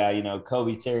Kobe guy.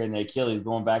 Kobe tearing the Achilles,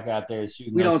 going back out there and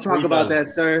shooting. We don't talk about that,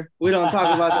 sir. We don't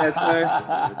talk about that,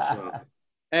 sir.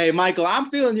 Hey, Michael, I'm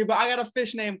feeling you, but I got a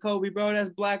fish named Kobe, bro. That's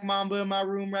Black Mamba in my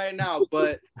room right now.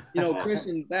 But,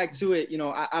 Christian, back to it,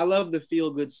 I love the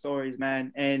feel-good stories,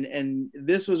 man. And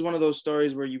this was one of those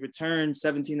stories where you returned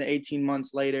 17 to 18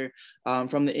 months later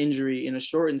from the injury in a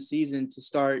shortened season to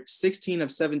start 16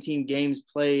 of 17 games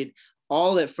played,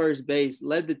 all at first base,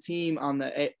 led the team on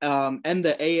the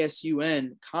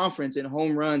ASUN conference in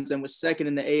home runs and was second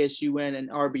in the ASUN and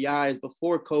RBIs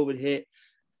before COVID hit.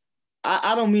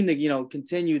 I don't mean to,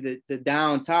 continue the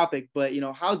down topic, but,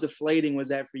 how deflating was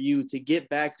that for you to get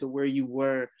back to where you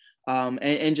were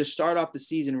and just start off the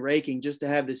season raking just to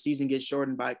have the season get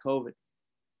shortened by COVID?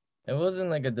 It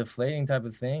wasn't like a deflating type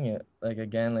of thing. It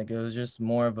was just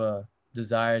more of a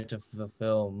desire to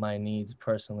fulfill my needs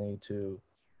personally, to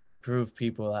prove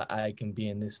people that I can be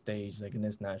in this stage, like in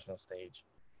this national stage.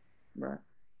 Right.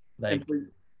 Like,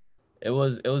 it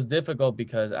was difficult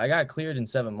because I got cleared in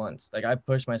 7 months. Like, I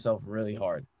pushed myself really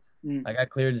hard. I got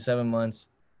cleared in 7 months.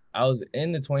 I was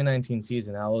in the 2019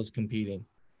 season. I was competing.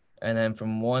 And then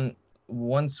from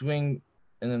one swing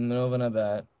in the middle of an at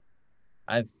bat,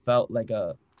 I felt like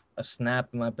a snap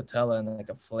in my patella and like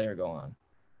a flare go on.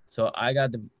 So I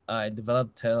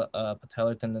developed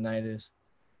patellar tendonitis.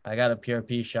 I got a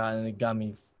PRP shot and it got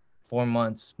me 4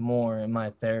 months more in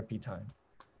my therapy time.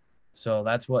 So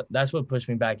that's what pushed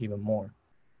me back even more.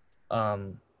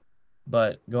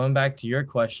 But going back to your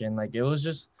question, like, it was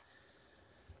just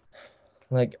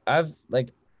like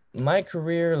my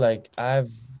career, like, I've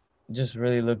just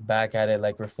really looked back at it,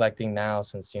 like, reflecting now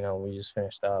since, we just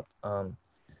finished up.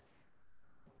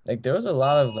 Like, there was a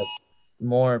lot of like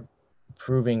more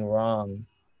proving wrong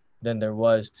than there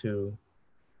was to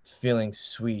feeling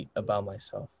sweet about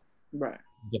myself. Right.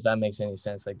 If that makes any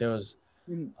sense. Like, there was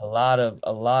a lot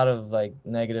of like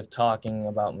negative talking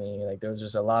about me. Like, there was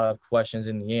just a lot of questions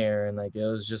in the air, and like, it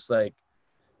was just like,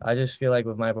 I just feel like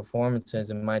with my performances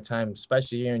and my time,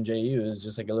 especially here in JU, is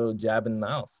just like a little jab in the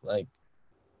mouth. Like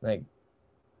the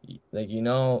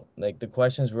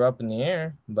questions were up in the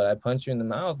air, but I punched you in the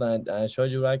mouth and I showed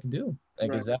you what I could do.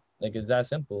 Like, right. Is that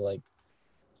simple?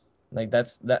 Like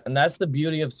that's the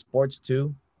beauty of sports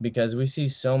too, because we see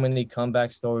so many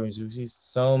comeback stories, we see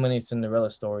so many Cinderella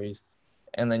stories,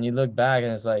 and then you look back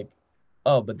and it's like,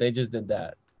 oh, but they just did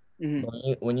that.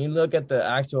 Mm-hmm. When you look at the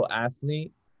actual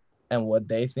athlete and what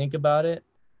they think about it,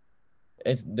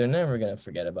 they're never gonna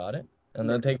forget about it, and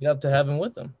they'll take it up to heaven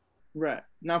with them. Right.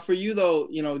 Now, for you though,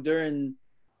 during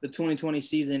the 2020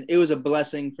 season, it was a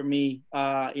blessing for me.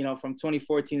 From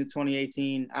 2014 to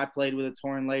 2018, I played with a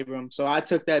torn labrum. So I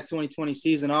took that 2020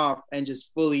 season off and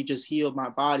just fully healed my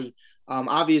body.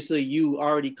 Obviously, you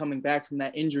already coming back from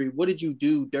that injury. What did you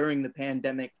do during the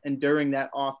pandemic and during that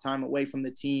off time away from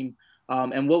the team?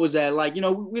 And what was that like? We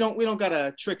don't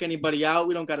gotta trick anybody out.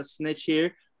 We don't gotta snitch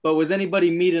here. But was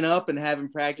anybody meeting up and having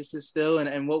practices still?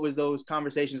 And what was those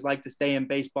conversations like to stay in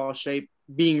baseball shape,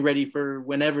 being ready for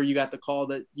whenever you got the call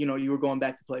that, you were going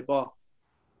back to play ball?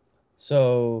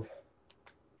 So,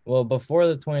 well, before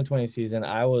the 2020 season,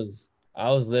 I was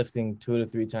lifting 2 to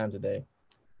 3 times a day.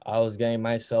 I was getting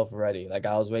myself ready. Like,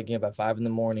 I was waking up at 5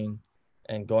 a.m.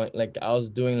 and going, like, I was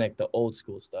doing like the old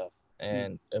school stuff,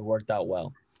 and it worked out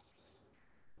well.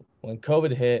 When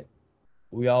COVID hit,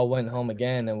 we all went home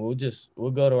again, and we'll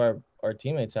go to our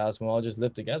teammates' house and we'll all just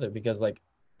live together, because like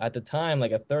at the time,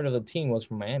 like a third of the team was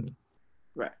from Miami.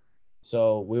 Right.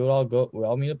 So we'll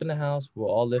all meet up in the house. We'll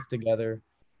all live together.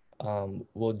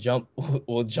 We'll jump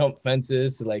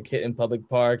fences to like hit in public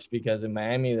parks because in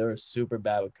Miami they were super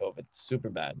bad with COVID, super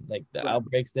bad. Like the Right.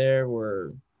 outbreaks there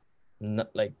were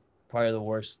like probably the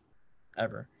worst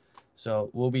ever. So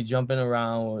we'll be jumping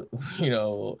around,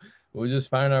 we'll just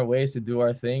find our ways to do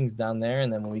our things down there.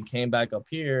 And then when we came back up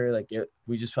here,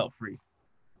 we just felt free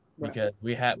Right. because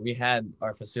we had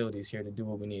our facilities here to do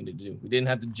what we needed to do. We didn't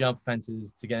have to jump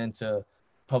fences to get into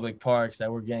public parks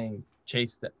that were getting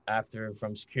chased after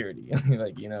from security.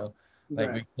 Right.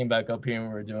 We came back up here and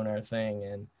we were doing our thing,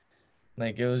 and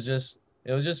like it was just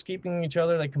keeping each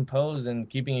other like composed and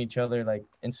keeping each other like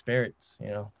in spirits,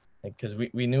 like because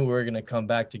we knew we were gonna come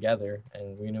back together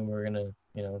and we knew we were gonna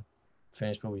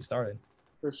finish what we started.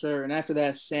 For sure. And after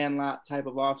that Sandlot type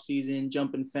of off season,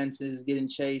 jumping fences, getting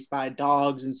chased by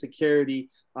dogs and security,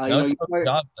 A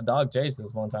dog chased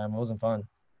us one time. It wasn't fun.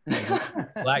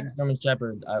 Black German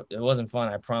Shepherd. It wasn't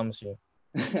fun. I promise you.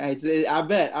 I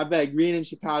bet Green in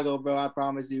Chicago, bro. I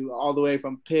promise you, all the way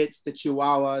from Pitts to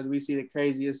Chihuahuas, we see the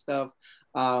craziest stuff.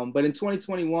 But in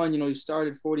 2021, you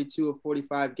started 42 of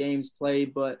 45 games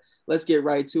played. But let's get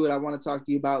right to it. I want to talk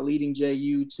to you about leading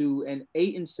JU to an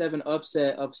 8-7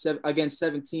 upset against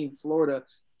 17 Florida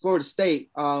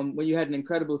State. When you had an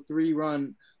incredible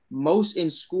 3-run, most in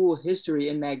school history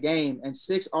in that game, and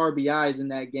 6 RBIs in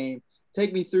that game.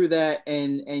 Take me through that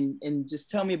and just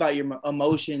tell me about your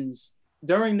emotions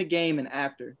during the game and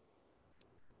after.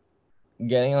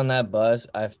 Getting on that bus,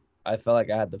 I felt like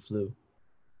I had the flu.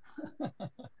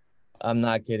 I'm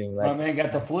not kidding. My man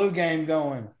got the flu game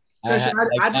going. I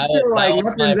just feel like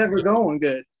nothing's ever going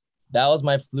good. That was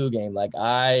my flu game. Like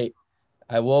I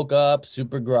woke up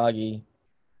super groggy.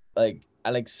 Like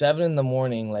at like 7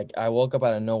 a.m, like I woke up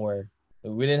out of nowhere.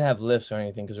 We didn't have lifts or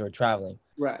anything because we were traveling.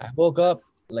 Right. I woke up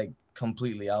like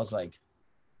completely. I was like,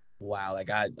 wow, like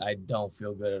I don't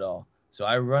feel good at all. So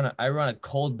I run a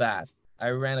cold bath. I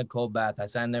ran a cold bath. I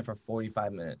sat in there for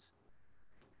 45 minutes.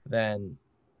 Then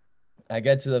I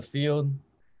get to the field.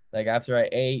 Like after I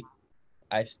ate,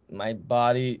 my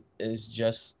body is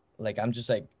just like, I'm just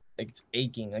like it's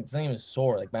aching. Like it's not even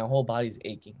sore. Like my whole body's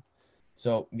aching.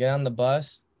 So get on the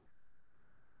bus.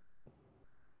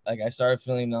 Like I started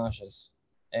feeling nauseous,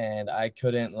 and I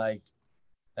couldn't I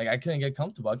couldn't get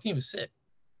comfortable. I couldn't even sit.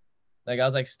 Like I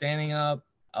was like standing up.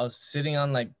 I was sitting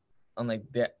on like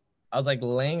that. I was like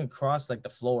laying across like the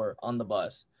floor on the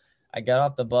bus. I got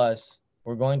off the bus.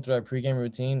 We're going through our pregame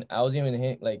routine. I was even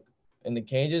hitting like in the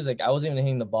cages. Like I wasn't even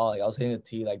hitting the ball. Like I was hitting the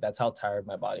tee. Like that's how tired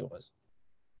my body was.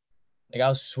 Like I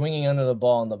was swinging under the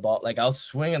ball, and the ball, like I was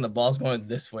swinging, the ball's going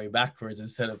this way backwards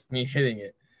instead of me hitting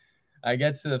it. I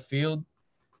get to the field.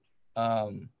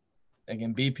 Again,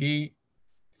 BP.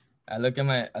 I look at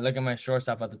my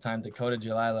shortstop at the time, Dakota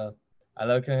Jalila. I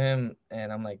look at him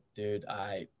and I'm like, dude,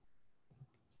 I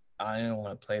don't even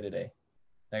want to play today.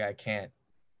 Like I can't.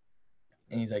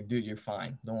 And he's like, dude, you're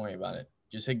fine. Don't worry about it.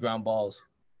 Just hit ground balls.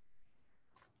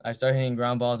 I start hitting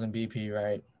ground balls in BP,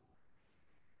 right?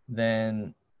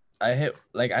 Then I hit,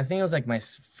 like, I think it was like my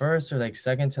first or like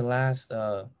second to last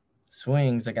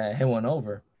swings. Like I hit one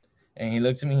over. And he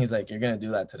looks at me, he's like, you're going to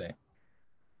do that today.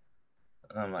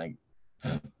 And I'm like,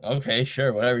 okay,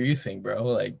 sure, whatever you think, bro.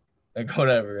 Like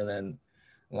whatever. And then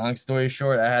long story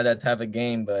short, I had that type of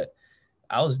game, but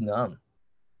I was numb.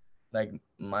 Like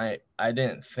I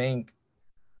didn't think,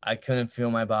 I couldn't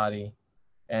feel my body.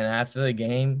 And after the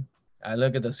game, I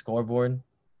look at the scoreboard,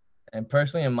 and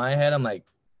personally in my head, I'm like,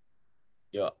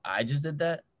 yo, I just did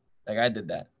that. Like I did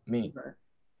that, me. Right.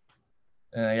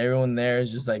 And like everyone there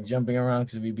is just like jumping around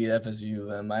because we beat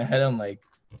FSU. And in my head, I'm like,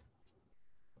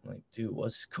 dude,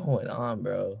 what's going on,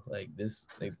 bro? Like this,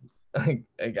 like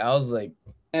I was like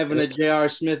having a J.R.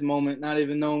 Smith moment, not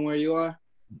even knowing where you are.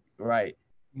 Right.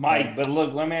 Mike, but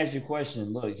look, let me ask you a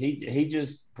question. Look, he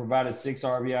just provided 6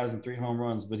 RBIs and 3 home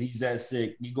runs, but he's that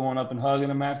sick. You going up and hugging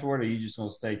him afterward, or you just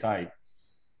gonna stay tight?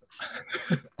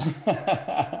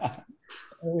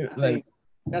 Like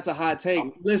that's a hot take.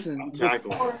 Listen,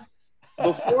 before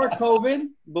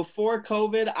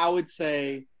COVID, I would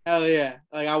say hell yeah.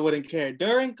 Like I wouldn't care.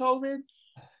 During COVID,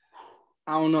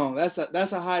 I don't know.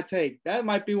 That's a hot take. That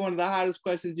might be one of the hottest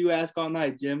questions you ask all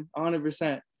night, Jim.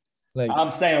 100%. Like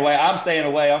I'm staying away.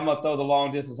 I'm gonna throw the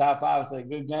long distance high five and say,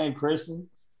 "Good game, Christian."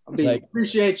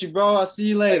 Appreciate you, bro. I'll see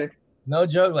you later. No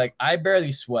joke. Like I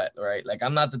barely sweat, right? Like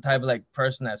I'm not the type of like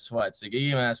person that sweats. Like you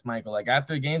even ask Michael. Like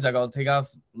after games, I go take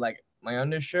off like my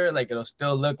undershirt. Like it'll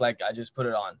still look like I just put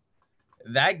it on.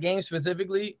 That game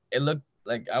specifically, it looked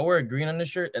like I wore a green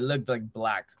undershirt. It looked like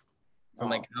black from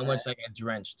like how much like I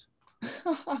drenched.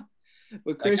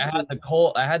 But Christian,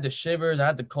 I had the shivers. I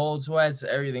had the cold sweats.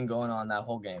 Everything going on that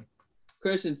whole game.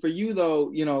 Christian, for you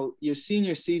though, your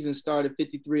senior season started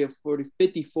 53 of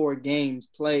 54 games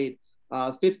played,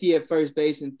 50 at first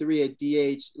base and 3 at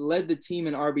DH. Led the team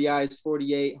in RBIs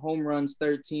 48, home runs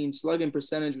 13, slugging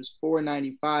percentage was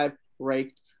 495,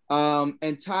 raked,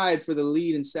 and tied for the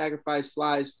lead in sacrifice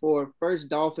flies for first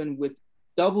Dolphin with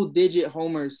double-digit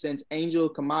homers since Angel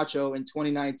Camacho in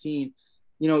 2019.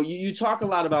 You talk a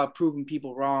lot about proving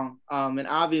people wrong, and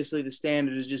obviously the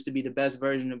standard is just to be the best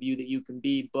version of you that you can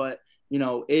be. But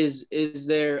is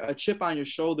there a chip on your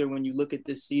shoulder when you look at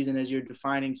this season as your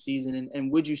defining season?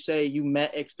 And would you say you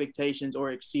met expectations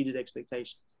or exceeded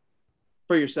expectations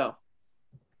for yourself?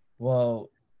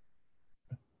 Well,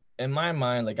 in my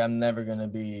mind, like I'm never gonna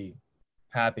be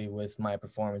happy with my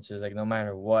performances, like no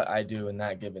matter what I do in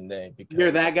that given day. Because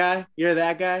you're that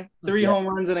guy. 3 home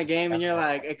runs in a game, and you're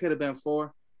like, it could have been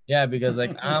 4. Yeah, because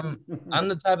like I'm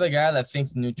the type of guy that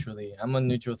thinks neutrally. I'm a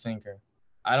neutral thinker.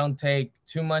 I don't take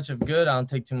too much of good. I don't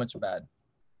take too much bad.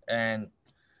 And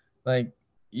like,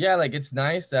 yeah, like it's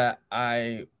nice that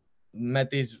I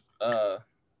met these,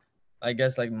 I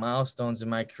guess like milestones in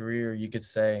my career, you could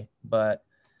say. But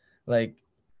like,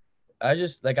 I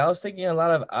was taking a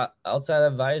lot of outside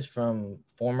advice from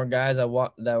former guys that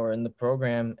were in the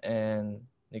program, and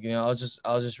like, I was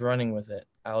just running with it.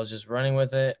 I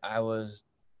was,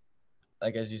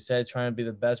 like, as you said, trying to be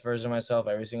the best version of myself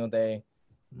every single day.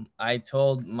 I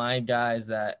told my guys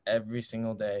that every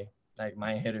single day, like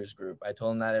my hitters group, I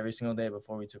told them that every single day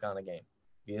before we took on a game.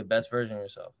 Be the best version of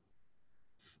yourself.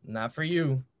 Not for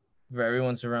you, for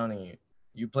everyone surrounding you.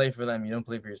 You play for them. You don't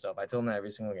play for yourself. I told them that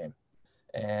every single game.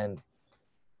 And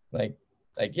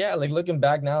yeah, like looking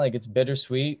back now, like it's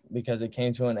bittersweet because it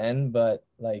came to an end, but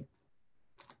I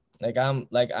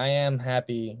am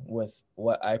happy with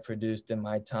what I produced in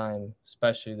my time,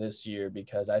 especially this year,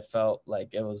 because I felt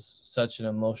like it was such an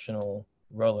emotional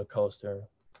roller coaster,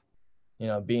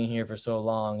 being here for so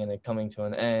long and it coming to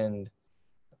an end,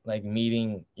 like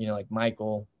meeting, like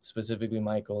Michael, specifically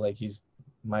Michael, like he's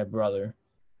my brother.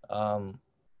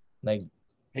 Like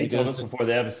he told us before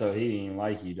the episode he didn't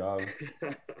like you, dog.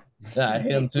 Yeah, I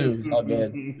hate him too. It's all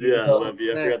good. Yeah, I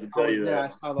forgot to tell you that. I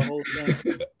saw the whole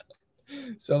thing.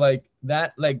 So like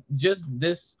that, like just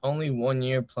this only 1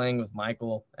 year playing with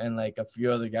Michael and like a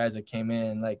few other guys that came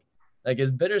in, like it's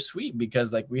bittersweet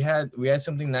because like we had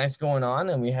something nice going on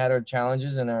and we had our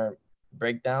challenges and our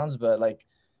breakdowns, but like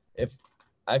if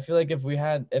I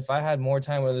had more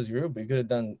time with this group, we could have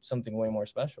done something way more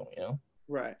special,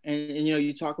 Right. And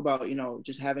you talk about,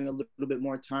 just having a little bit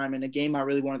more time. And a game I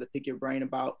really wanted to pick your brain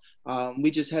about.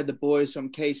 We just had the boys from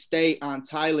K-State on,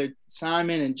 Tyler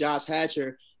Simon and Josh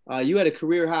Hatcher. You had a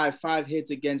career high 5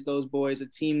 hits against those boys, a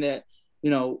team that,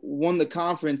 won the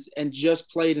conference and just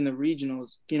played in the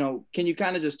regionals. Can you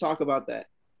kind of just talk about that?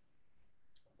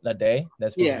 That day?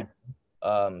 That's supposed to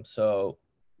be. So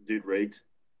dude raked.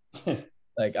 I'm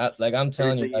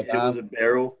telling you, like it was a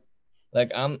barrel.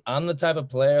 Like I'm the type of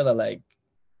player that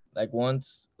like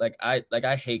once I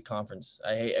hate conference.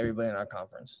 I hate everybody in our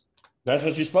conference. That's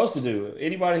what you're supposed to do.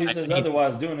 Anybody who says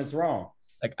otherwise doing it's wrong.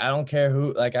 Like I don't care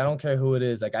who it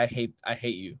is. Like I hate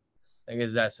you. Like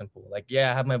it's that simple. Like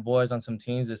yeah, I have my boys on some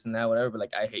teams, this and that, whatever. But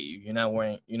like I hate you. You're not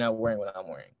wearing what I'm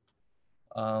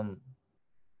wearing.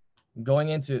 Going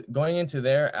into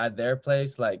at their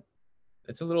place, like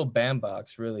it's a little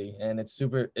bandbox really, and it's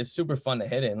super fun to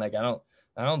hit in. Like I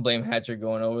don't blame Hatcher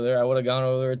going over there. I would have gone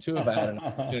over there too if I had an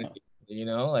opportunity.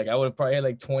 Like I would have probably had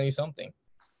like 20 something.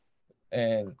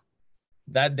 And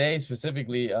that day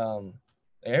specifically,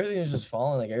 everything was just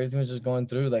falling. Like everything was just going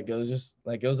through. Like it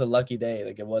was a lucky day.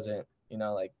 Like it wasn't,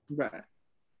 like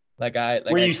right.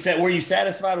 Were you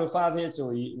satisfied with 5 hits,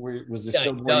 or was there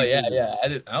still? Yeah.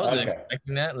 I wasn't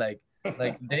expecting that. Like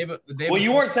David. Well,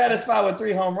 you weren't satisfied with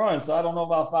 3 home runs, so I don't know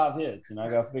about 5 hits, and I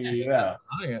got to figure you out.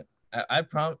 I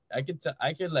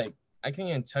can't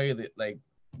even tell you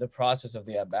the process of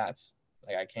the at bats.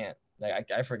 Like I can't. Like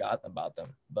I forgot about them,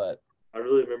 but I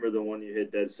really remember the one you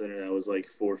hit dead center. That was like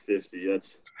 450.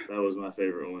 That was my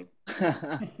favorite one.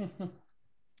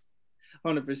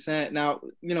 100%. Now,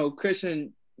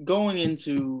 Christian, going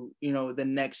into, the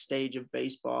next stage of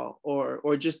baseball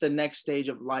or just the next stage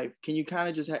of life, can you kind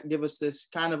of just give us this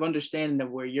kind of understanding of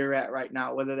where you're at right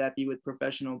now, whether that be with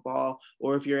professional ball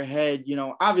or if you're ahead,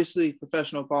 obviously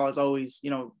professional ball is always,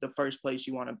 the first place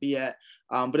you want to be at.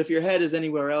 But if your head is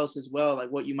anywhere else as well, like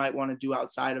what you might want to do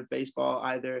outside of baseball,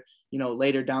 either,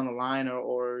 later down the line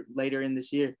or later in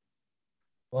this year.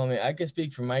 Well, I mean, I can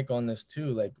speak for Mike on this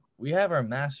too. Like we have our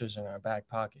masters in our back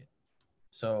pocket.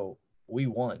 So we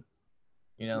won,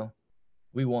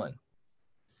 we won.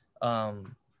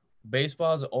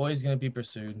 Baseball is always going to be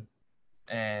pursued.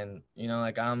 And,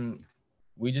 like I'm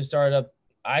we just started up.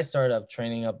 I started up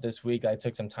training up this week. I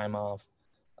took some time off.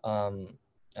 I'm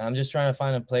just trying to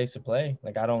find a place to play.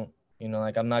 Like I don't,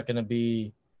 like I'm not gonna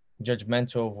be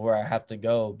judgmental of where I have to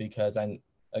go because I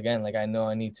know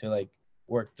I need to like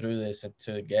work through this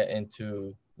to get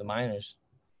into the minors.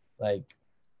 Like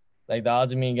the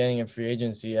odds of me getting a free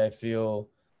agency, I feel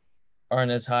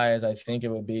aren't as high as I think it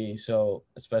would be. So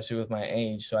especially with my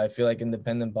age, so I feel like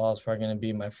independent ball is probably going to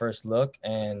be my first look,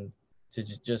 and to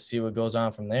just see what goes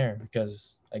on from there.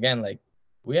 Because again, like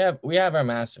we have our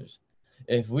masters.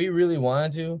 If we really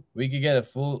wanted to, we could get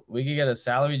a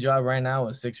salary job right now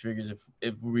with 6 figures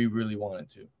if we really wanted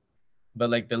to. But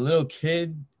like the little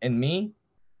kid and me,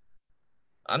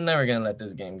 I'm never gonna let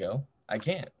this game go. I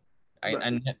can't. I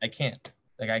can't.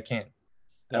 Like I can't.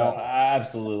 Well, I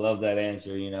absolutely love that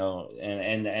answer,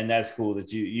 and that's cool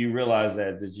that you realize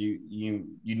that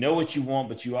you know what you want,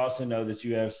 but you also know that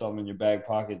you have something in your back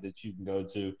pocket that you can go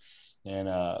to,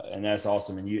 and that's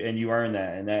awesome, and you earn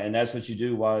that, and that's what you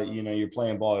do while you're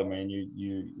playing ball, man.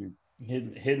 You're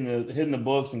hitting the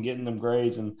books and getting them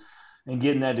grades and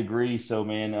getting that degree. So,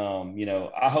 man,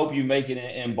 I hope you make it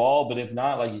in ball, but if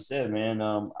not, like you said, man,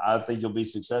 I think you'll be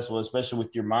successful, especially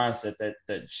with your mindset,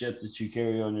 that chip that you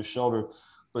carry on your shoulder.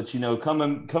 But,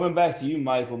 coming back to you,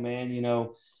 Michael, man,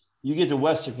 you get to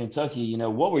Western Kentucky,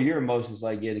 what were your emotions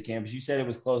like getting to campus? You said it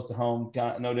was close to home,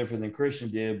 no different than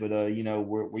Christian did, but,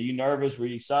 were you nervous? Were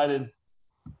you excited?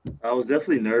 I was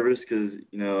definitely nervous because,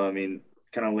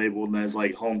 kind of labeled as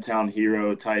like hometown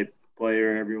hero type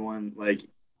player. Everyone like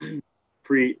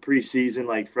preseason,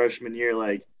 like freshman year,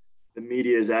 like the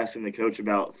media is asking the coach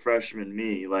about freshman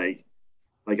me, like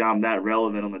I'm that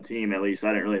relevant on the team. At least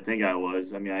I didn't really think I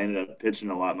was. I mean, I ended up pitching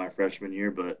a lot my freshman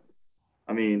year, but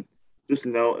I mean, just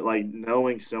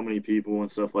knowing so many people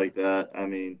and stuff like that. I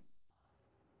mean,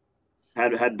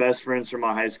 had best friends from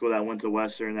my high school that went to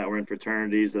Western that were in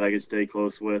fraternities that I could stay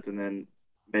close with, and then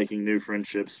making new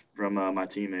friendships from my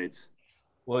teammates.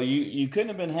 Well, you couldn't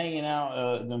have been hanging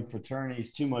out them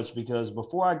fraternities too much, because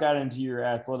before I got into your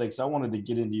athletics, I wanted to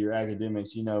get into your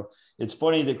academics. It's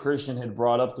funny that Christian had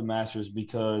brought up the Masters,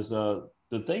 because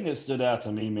the thing that stood out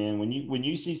to me, man, when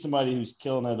you see somebody who's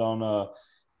killing it on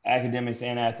academics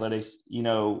and athletics,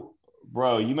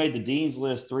 bro, you made the dean's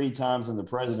list 3 times and the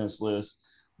president's list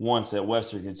once at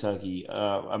Western Kentucky.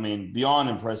 I mean, beyond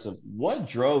impressive. What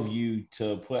drove you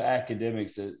to put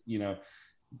academics at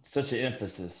such an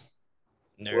emphasis?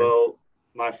 Nerd. Well,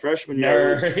 my freshman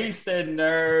year, nerd. He said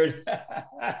nerd.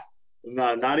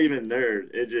 not even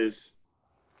nerd. It just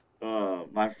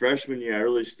my freshman year, I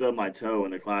really stubbed my toe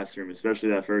in the classroom, especially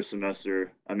that first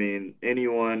semester. I mean,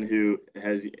 anyone who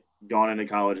has gone into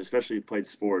college, especially played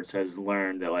sports, has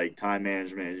learned that like time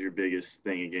management is your biggest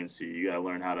thing against you. You got to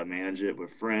learn how to manage it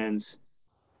with friends,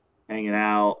 hanging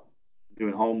out,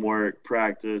 doing homework,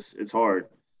 practice. It's hard.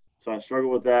 So I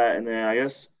struggled with that, and then I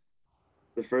guess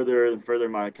the further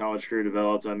my college career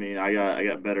developed, I mean, I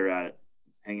got better at it,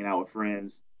 hanging out with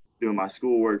friends, doing my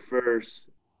schoolwork first,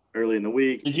 early in the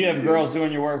week. Did you have girls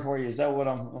doing your work for you? Is that what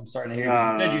I'm starting to hear?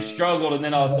 You said you struggled, and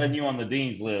then all of a sudden you on the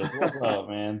dean's list. What's up,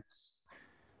 man?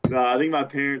 No, I think my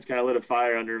parents kind of lit a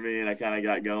fire under me, and I kind of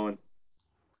got going.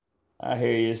 I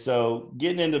hear you. So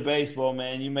getting into baseball,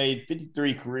 man, you made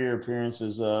 53 career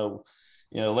appearances.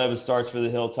 11 starts for the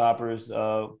Hilltoppers,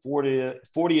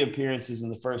 40 appearances in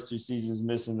the first 2 seasons,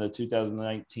 missing the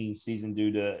 2019 season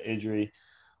due to injury.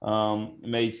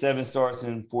 Made 7 starts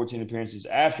and 14 appearances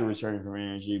after returning from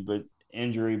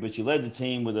injury, but you led the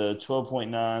team with a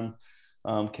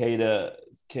 12.9 K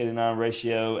to 9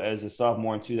 ratio as a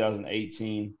sophomore in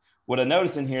 2018. What I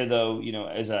noticed in here, though,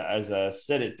 as I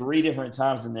said it 3 different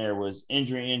times in there, was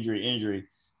injury.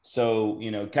 So,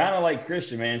 kind of like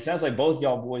Christian, man, it sounds like both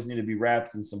y'all boys need to be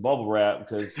wrapped in some bubble wrap,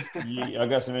 because I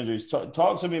got some injuries.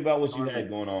 Talk to me about what you had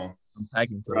going on.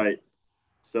 Right.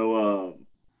 So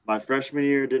my freshman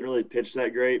year didn't really pitch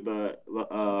that great, but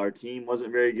our team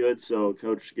wasn't very good. So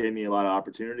coach gave me a lot of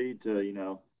opportunity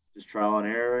to, just trial and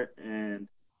error. And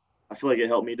I feel like it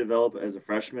helped me develop as a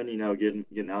freshman,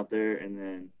 getting out there. And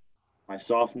then my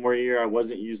sophomore year, I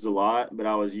wasn't used a lot, but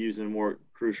I was used in more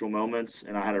crucial moments,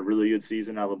 and I had a really good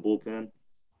season out of the bullpen.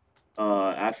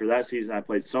 After that season, I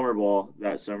played summer ball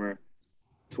that summer,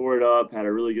 tore it up, had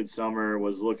a really good summer,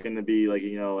 was looking to be like,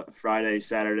 a Friday,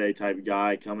 Saturday type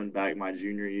guy coming back my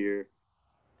junior year.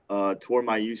 Tore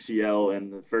my UCL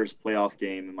in the first playoff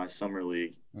game in my summer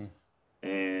league.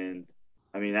 And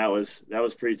I mean, that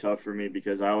was pretty tough for me,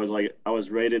 because I was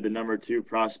rated the number 2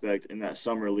 prospect in that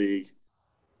summer league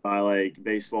by like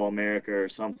Baseball America or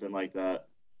something like that.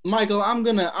 Michael, I'm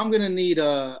gonna need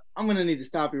to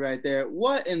stop you right there.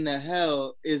 What in the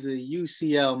hell is a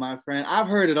UCL, my friend? I've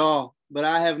heard it all. but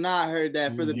I have not heard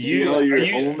that for the Do You you- know, are your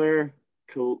you- ulnar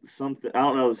something. I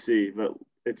don't know the C, but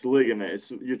it's ligament.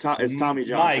 It's Tommy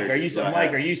John Mike, surgery.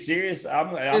 Mike, are you serious?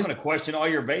 I'm going to question all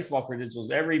your baseball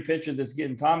credentials. Every pitcher that's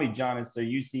getting Tommy John, it's their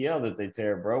UCL that they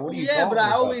tear, bro. What are you Yeah, talking but I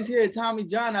about? always hear Tommy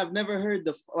John. I've never heard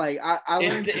I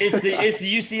learned It's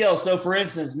the UCL. So for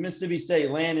instance, Mississippi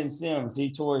State, Landon Sims,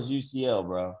 he tore his UCL,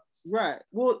 bro. right.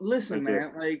 Well, listen, Right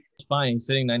man. Like It's fine. He's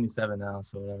sitting 97 now,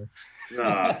 so whatever.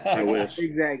 Nah, I wish.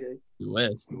 exactly. You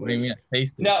wish. What do you mean? I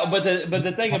tasted. No, but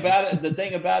the thing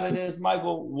about it is,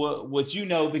 Michael, what you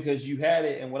know because you had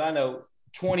it, and what I know,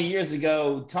 20 years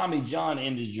ago, Tommy John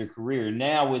ended your career.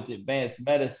 Now with advanced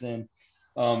medicine,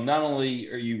 not only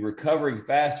are you recovering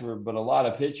faster, but a lot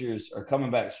of pitchers are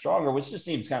coming back stronger, which just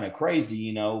seems kind of crazy,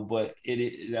 you know. But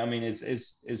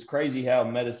it's crazy how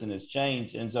medicine has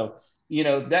changed, and so you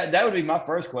know that would be my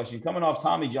first question. Coming off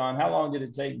Tommy John, how long did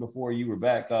it take before you were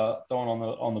back throwing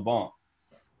on the bump?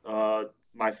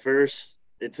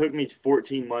 It took me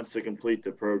 14 months to complete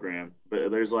the program, but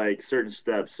there's like certain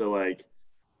steps. So like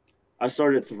I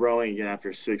started throwing again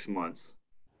after 6 months.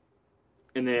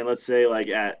 And then let's say like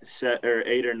at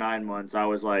 8 or 9 months, I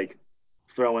was like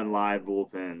throwing live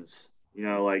bullpens, you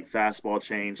know, like fastball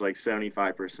change, like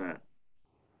 75%.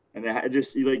 And then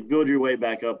just you like build your way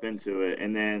back up into it.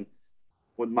 And then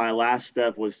with my last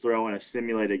step was throwing a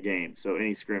simulated game. So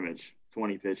any scrimmage,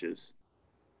 20 pitches.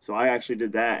 So I actually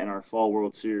did that in our fall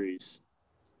World Series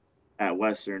at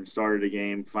Western, started a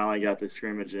game, finally got the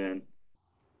scrimmage in.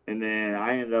 And then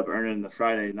I ended up earning the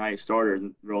Friday night starter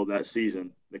role that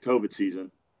season, the COVID season.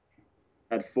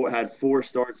 Had four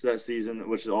starts that season,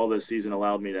 which is all this season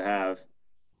allowed me to have.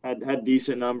 Had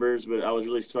decent numbers, but I was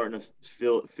really starting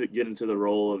to get into the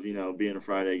role of, you know, being a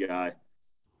Friday guy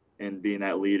and being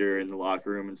that leader in the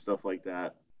locker room and stuff like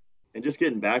that. And just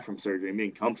getting back from surgery and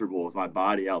being comfortable with my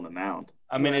body out on the mound.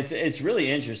 I mean, it's really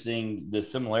interesting, the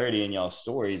similarity in y'all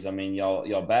stories. I mean,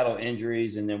 y'all battle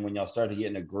injuries, and then when y'all start to get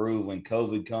in a groove when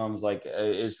COVID comes, like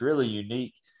it's really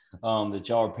unique that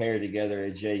y'all are paired together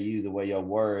at JU the way y'all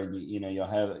were, and you know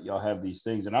y'all have these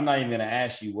things. And I'm not even going to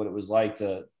ask you what it was like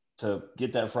to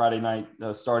get that Friday night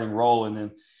starting role, and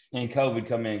then COVID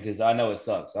come in, because I know it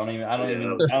sucks. I don't even.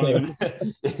 I mean,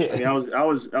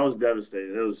 I was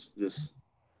devastated. It was just.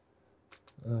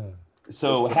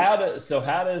 So how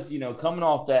does, you know, coming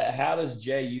off that, how does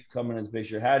JU come into the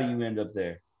picture? How do you end up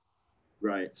there?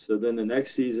 Right. So then the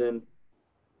next season,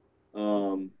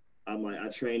 I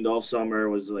trained all summer,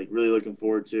 was like really looking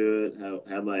forward to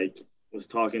it. Was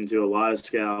talking to a lot of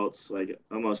scouts, like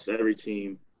almost every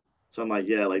team. So I'm like,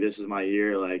 yeah, like this is my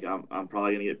year. Like I'm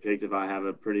probably gonna get picked if I have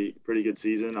a pretty good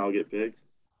season. I'll get picked.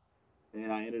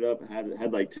 And I ended up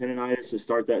had like tendonitis to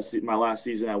start my last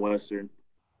season at Western.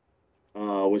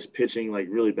 Was pitching like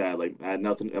really bad. Like I had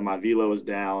nothing. My velo was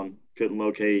down. Couldn't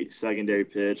locate secondary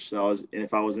pitch. So and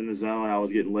if I was in the zone, I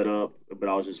was getting lit up, but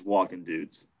I was just walking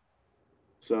dudes.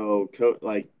 So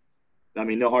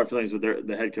no hard feelings with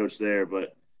the head coach there,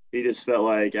 but he just felt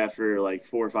like after like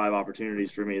 4 or 5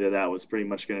 opportunities for me that was pretty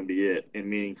much going to be it in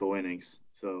meaningful innings.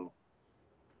 So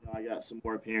I got some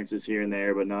more appearances here and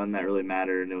there, but none that really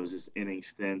mattered, and it was just inning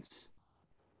stints,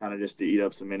 kind of just to eat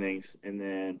up some innings, and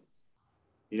then.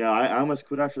 You know, I almost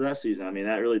quit after that season. I mean,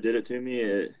 that really did it to me.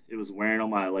 It was wearing on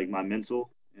my mental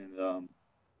and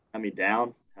had me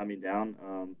down.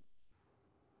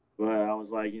 But I was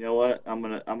like, you know what? I'm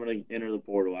gonna enter the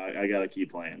portal. I gotta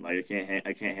keep playing. Like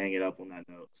I can't hang it up on that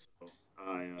note. So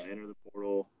I enter the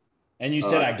portal. And you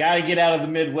said I gotta get out of the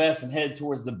Midwest and head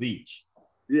towards the beach.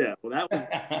 Yeah, well, that was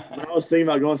when I was thinking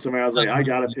about going somewhere. I was like, I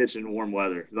gotta pitch in warm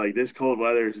weather. Like this cold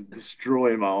weather is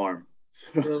destroying my arm.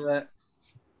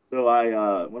 So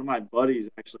one of my buddies,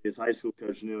 actually, his high school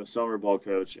coach, knew a summer ball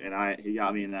coach, and he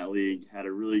got me in that league. Had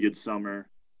a really good summer.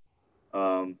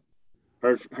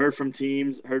 Heard from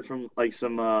teams, heard from like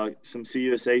some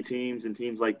CUSA teams and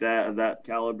teams like that of that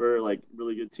caliber, like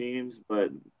really good teams.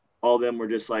 But all of them were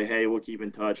just like, hey, we'll keep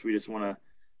in touch. We just want to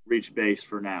reach base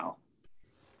for now.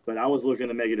 But I was looking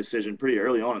to make a decision pretty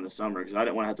early on in the summer because I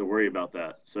didn't want to have to worry about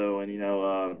that. So, and you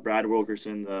know, Brad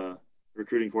Wilkerson, the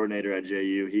recruiting coordinator at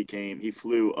JU, he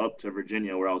flew up to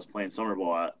Virginia where I was playing summer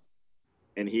ball at,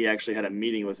 and he actually had a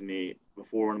meeting with me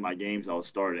before one of my games I was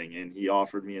starting, and he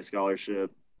offered me a scholarship,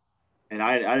 and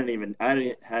I hadn't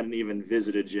even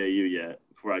visited JU yet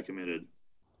before I committed.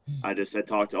 I just had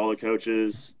talked to all the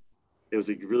coaches. It was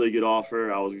a really good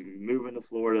offer. I was moving to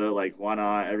Florida, like why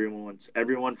not? Everyone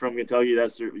from Kentucky,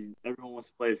 everyone wants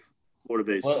to play Florida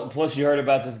baseball. Well, plus you heard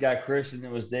about this guy Christian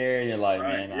that was there, and you're like,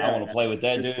 right, man, yeah. I want to play with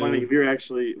that dude. Funny. We were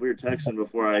texting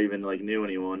before I even like knew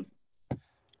anyone.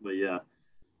 But yeah,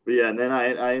 But yeah, and then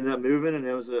I ended up moving, and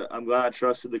I'm glad I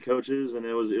trusted the coaches, and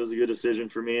it was a good decision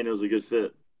for me, and it was a good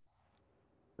fit.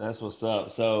 That's what's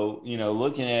up. So,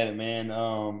 looking at it,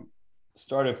 man,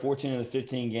 started 14 of the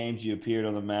 15 games you appeared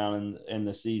on the mound in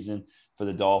the season for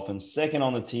the Dolphins. Second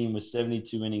on the team with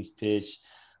 72 innings pitched.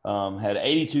 Had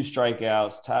 82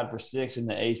 strikeouts, tied for sixth in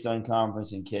the ASUN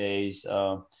Conference in Ks.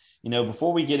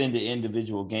 Before we get into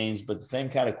individual games, but the same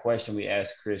kind of question we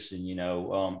asked Christian,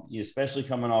 especially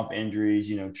coming off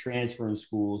injuries, transferring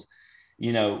schools,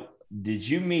 did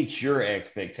you meet your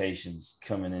expectations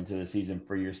coming into the season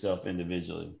for yourself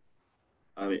individually?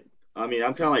 I mean,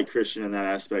 I'm kind of like Christian in that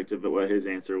aspect of it, what his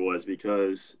answer was,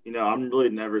 because I'm really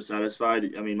never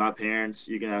satisfied. I mean, my parents,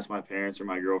 you can ask my parents or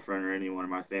my girlfriend or anyone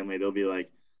in my family, they'll be like,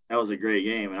 "That was a great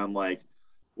game," and I'm like,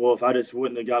 "Well, if I just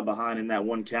wouldn't have got behind in that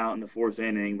one count in the fourth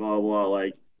inning, blah blah,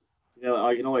 like,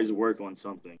 I can always work on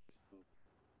something."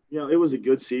 It was a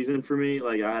good season for me.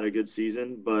 Like I had a good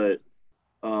season, but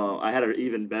I had an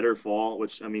even better fall,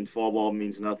 which I mean, fall ball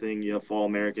means nothing. Fall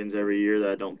Americans every year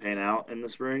that don't pan out in the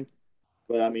spring.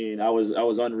 But I mean, I was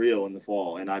unreal in the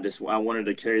fall, and I wanted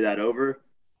to carry that over.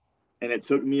 And it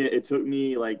took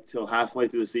me like till halfway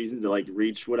through the season to like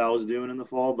reach what I was doing in the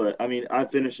fall. But I mean, I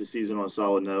finished the season on a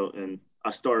solid note, and I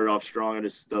started off strong. I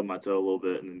just stubbed my toe a little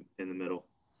bit in the middle.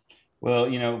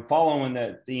 Well, following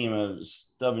that theme of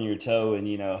stubbing your toe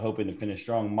and hoping to finish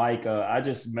strong, Mike, I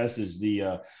just messaged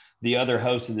the other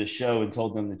host of the show and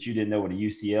told them that you didn't know what a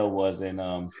UCL was,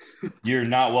 and you're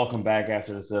not welcome back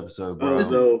after this episode, bro. Oh,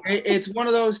 no. It's one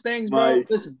of those things, bro. Mike.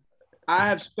 Listen, I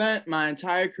have spent my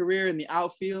entire career in the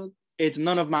outfield. It's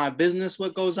none of my business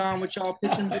what goes on with y'all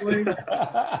pitching boys.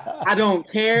 I don't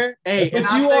care. Hey,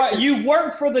 but you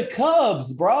work for the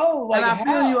Cubs, bro. Like, and I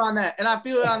feel you on that. And I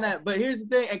feel it on that. But here's the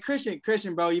thing. And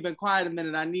Christian, bro, you've been quiet a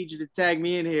minute. I need you to tag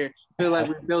me in here. Feel like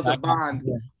we built a bond.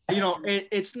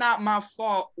 It's not my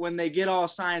fault when they get all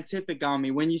scientific on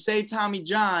me. When you say Tommy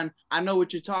John, I know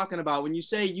what you're talking about. When you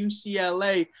say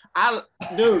UCLA, I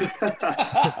don't know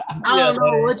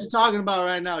what you're talking about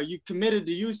right now. You committed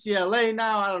to UCLA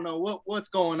now. I don't know what's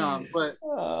going on. But for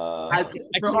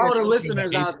all the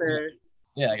listeners out there.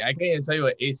 Yeah, I can't even tell you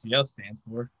what ACL stands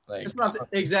for. Like,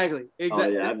 exactly. Oh,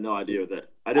 yeah, I have no idea what that.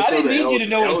 I didn't need you to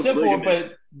know what it stood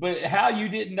for, but how you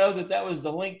didn't know that was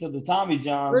the link to the Tommy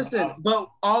John. Listen, but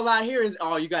all I hear is,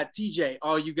 you got TJ.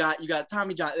 You got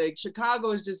Tommy John. Like,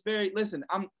 Chicago is just very. Listen,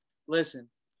 I'm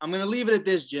gonna leave it at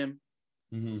this, Jim.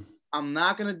 Mm-hmm. I'm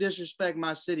not gonna disrespect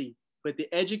my city, but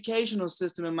the educational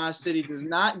system in my city does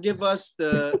not give us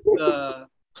the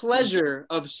pleasure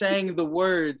of saying the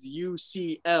words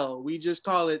UCL. We just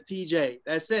call it TJ.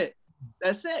 That's it.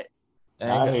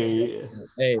 I hear you.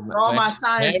 Hey, for all my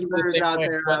science nerds out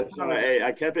there. Hey,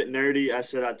 I kept it nerdy. I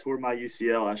said I tore my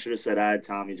UCL. I should have said I had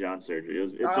Tommy John surgery.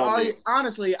 It's on me.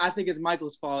 Honestly, I think it's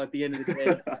Michael's fault at the end of the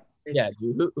day. Yeah,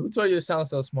 dude. Who told you to sound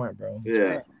so smart, bro?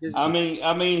 Yeah. I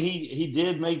mean, he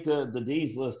did make the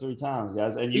D's list 3 times,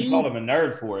 guys, and you called him a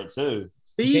nerd for it too.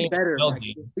 Be better,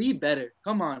 Michael. Be better.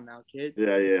 Come on now, kid.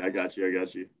 Yeah, I got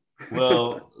you.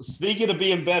 Well, speaking of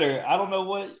being better, I don't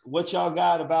know what y'all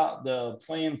got about the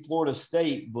playing Florida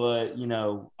State, but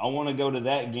I want to go to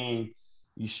that game.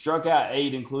 You struck out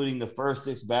 8, including the first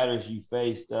 6 batters you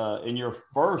faced in your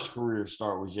first career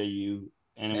start with JU,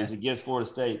 and it was against Florida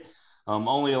State.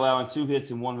 Only allowing 2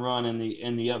 hits and 1 run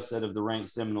in the upset of the ranked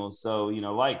Seminoles. So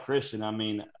like Christian, I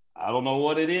mean, I don't know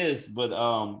what it is, but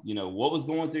what was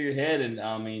going through your head, and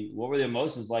I mean, what were the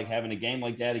emotions like having a game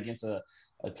like that against a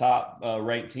top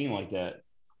ranked team like that?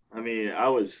 I mean, I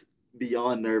was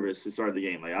beyond nervous to start the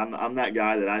game. Like I'm that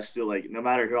guy that I still like. No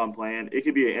matter who I'm playing, it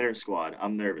could be an inter squad.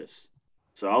 I'm nervous,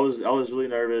 so I was really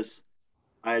nervous.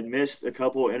 I had missed a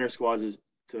couple of inter squads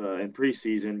in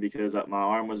preseason because my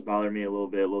arm was bothering me a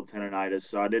little tendonitis.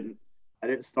 So I didn't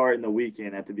start in the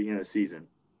weekend at the beginning of the season.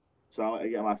 So I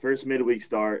got my first midweek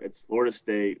start. It's Florida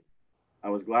State. I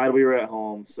was glad we were at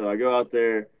home. So I go out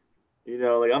there,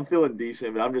 like I'm feeling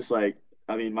decent, but I'm just like,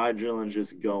 I mean, my adrenaline's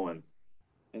just going.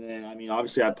 And then, I mean,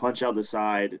 obviously I punch out the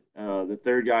side. The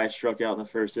third guy I struck out in the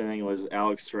first inning was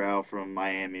Alex Terrell from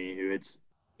Miami, who it's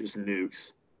just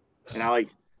nukes. And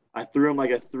I threw him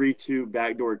like a 3-2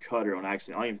 backdoor cutter on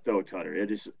accident. I don't even throw a cutter.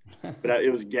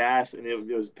 It was gas, and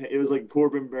it was like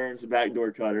Corbin Burns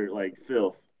backdoor cutter, like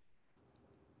filth.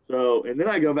 So, and then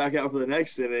I go back out for the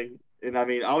next inning, and I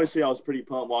mean, obviously I was pretty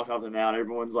pumped walking off the mound.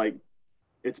 Everyone's like,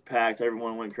 it's packed.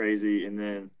 Everyone went crazy, and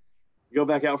then go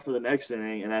back out for the next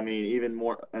inning, and I mean, even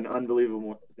more, an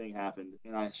unbelievable thing happened.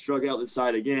 And I struck out the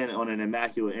side again on an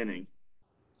immaculate inning.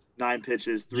 9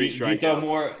 pitches, 3 strikeouts.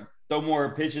 You throw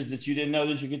more pitches that you didn't know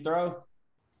that you could throw?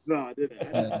 No, I didn't.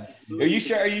 Are you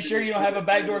sure you don't have a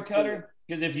backdoor cutter?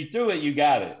 Because if you threw it, you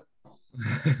got it.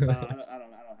 I don't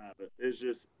have it. It's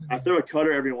just I throw a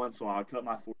cutter every once in a while. I cut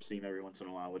my four seam every once in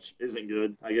a while, which isn't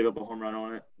good. I gave up a home run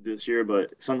on it this year,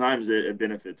 but sometimes it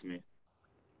benefits me.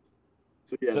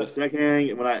 So yeah, the second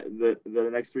inning when the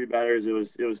next three batters, it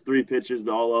was 3 pitches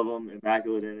to all of them,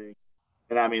 immaculate inning.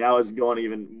 And I mean, I was going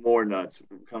even more nuts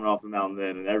coming off the mound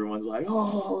then, and everyone's like,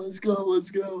 "Oh, let's go,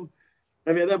 let's go."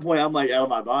 I mean, at that point, I'm like out of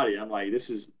my body. I'm like, this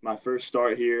is my first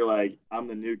start here. Like, I'm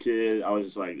the new kid. I was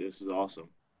just like, this is awesome.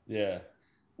 Yeah.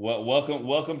 Well,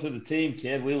 welcome to the team,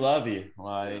 kid. We love you.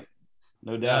 Like,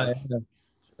 no doubt.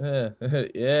 Yeah.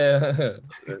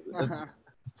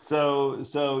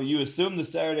 So you assumed the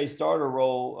Saturday starter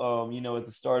role, at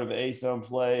the start of ASUN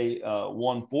play,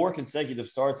 won 4 consecutive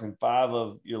starts and 5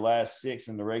 of your last 6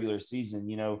 in the regular season.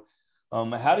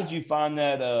 How did you find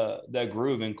that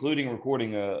groove, including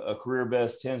recording a career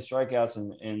best 10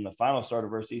 strikeouts in the final starter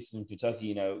versus Eastern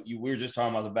Kentucky? We were just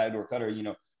talking about the backdoor cutter.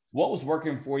 What was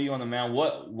working for you on the mound?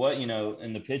 What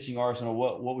in the pitching arsenal?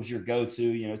 What was your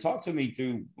go-to? Talk to me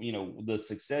through the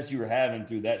success you were having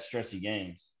through that stretch of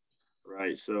games.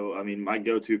 Right. So, I mean, my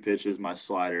go-to pitch is my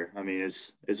slider. I mean,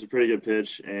 it's a pretty good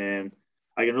pitch, and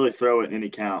I can really throw it in any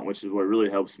count, which is what really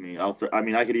helps me. I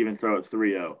could even throw it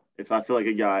 3-0. If I feel like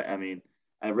a guy, I mean,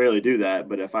 I rarely do that,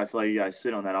 but if I feel like a guy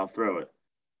sit on that, I'll throw it.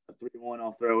 A 3-1,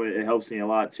 I'll throw it. It helps me a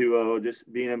lot. 2-0,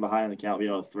 just being in behind the count,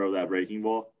 being able to throw that breaking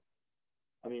ball.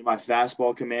 I mean, my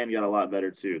fastball command got a lot better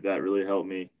too. That really helped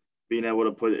me. Being able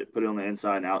to put it on the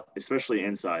inside and out, especially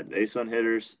inside. The ASUN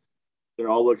hitters, they're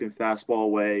all looking fastball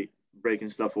away, breaking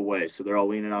stuff away. So they're all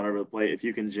leaning out over the plate. If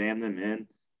you can jam them in,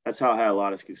 that's how I had a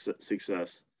lot of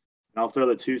success. And I'll throw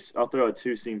a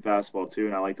 2-seam fastball too,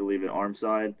 and I like to leave it arm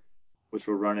side, which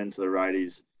will run into the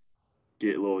righties,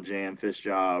 get a little jam, fish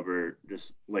job, or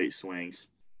just late swings.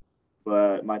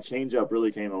 But my changeup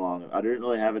really came along. I didn't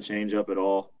really have a changeup at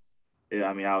all.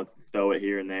 I mean, I would throw it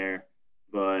here and there,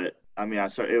 but I mean, it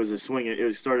started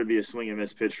to be a swing and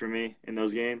miss pitch for me in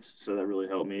those games. So that really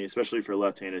helped me, especially for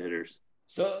left-handed hitters.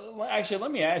 So actually,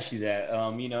 let me ask you that.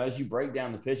 As you break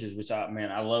down the pitches, which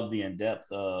I love the in-depth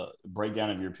breakdown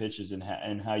of your pitches and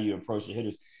how you approach the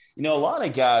hitters. A lot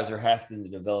of guys are having to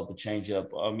develop a changeup.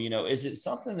 Is it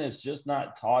something that's just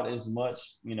not taught as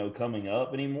much, coming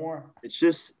up anymore? It's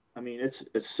just, I mean, it's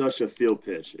such a field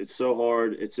pitch. It's so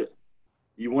hard.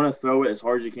 You want to throw it as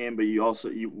hard as you can, but you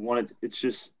want it. It's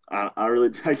just I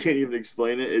can't even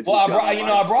explain it. I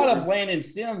brought up Landon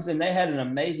Sims, and they had an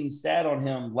amazing stat on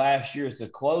him last year as a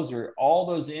closer. All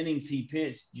those innings he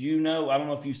pitched, I don't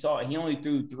know if you saw it. He only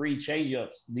threw 3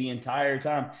 changeups the entire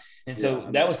time, and so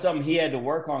that was something he had to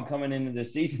work on coming into the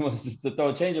season, was just to throw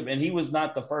a changeup. And he was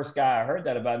not the first guy I heard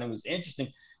that about, and it was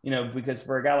interesting. Because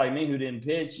for a guy like me who didn't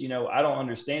pitch, I don't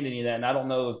understand any of that. And I don't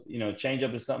know if,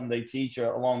 changeup is something they teach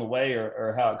along the way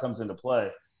or how it comes into play.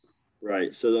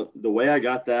 Right. So the way I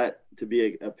got that to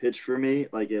be a pitch for me,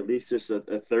 like at least just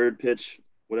a third pitch,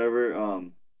 whatever,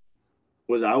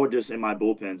 was I would just in my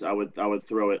bullpens, I would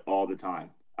throw it all the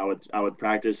time. I would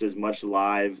practice as much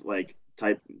live, like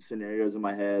type scenarios in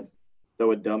my head,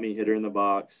 throw a dummy hitter in the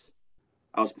box.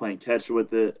 I was playing catch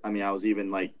with it. I mean, I was even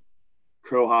like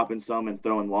crow hopping some and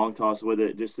throwing long toss with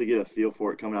it just to get a feel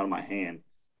for it coming out of my hand,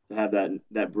 to have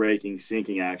that breaking,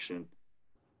 sinking action.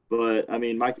 But I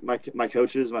mean, my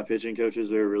coaches, my pitching coaches,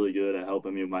 they're really good at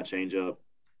helping me with my changeup.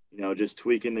 Just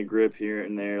tweaking the grip here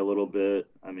and there a little bit.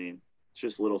 I mean, it's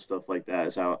just little stuff like that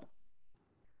is how.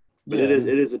 But yeah.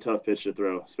 It is a tough pitch to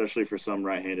throw, especially for some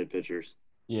right-handed pitchers.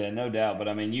 Yeah, no doubt. But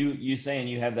I mean, you saying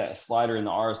you have that slider in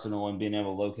the arsenal and being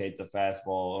able to locate the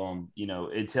fastball,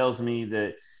 it tells me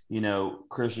that,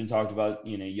 Christian talked about,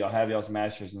 y'all have y'all's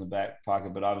masters in the back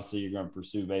pocket, but obviously you're going to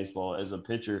pursue baseball as a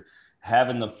pitcher.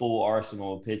 Having the full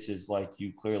arsenal of pitches like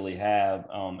you clearly have,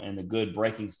 and the good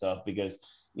breaking stuff, because,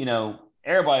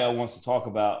 everybody wants to talk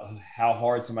about how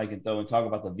hard somebody can throw and talk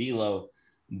about the velo,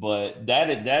 but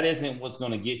that isn't what's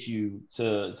going to get you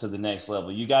to the next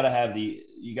level. You got to have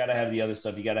the other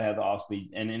stuff. You got to have the off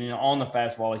speed, and then on the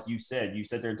fastball, like you said, you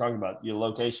sit there and talk about your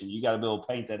location. You got to be able to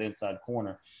paint that inside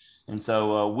corner. And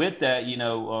so with that,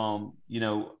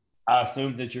 I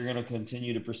assume that you're going to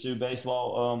continue to pursue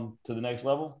baseball to the next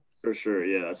level. For sure,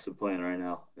 yeah, that's the plan right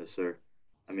now. Yes, sir.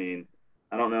 I mean,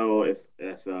 I don't know if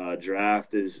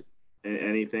draft is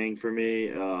anything for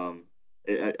me.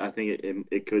 I think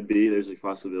it could be. There's a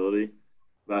possibility,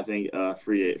 but I think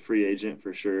free agent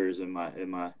for sure is in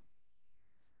my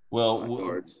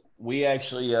cards. We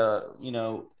actually,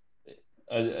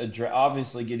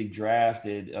 obviously getting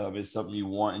drafted is something you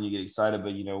want and you get excited.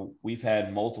 But we've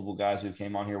had multiple guys who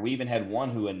came on here. We even had one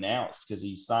who announced because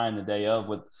he signed the day of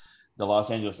with the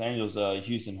Los Angeles Angels,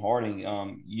 Houston Harding.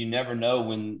 You never know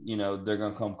when they're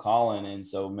gonna come calling, and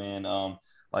so man,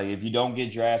 like if you don't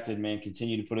get drafted, man,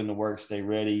 continue to put in the work, stay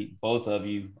ready, both of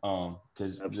you,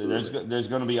 because there's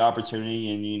going to be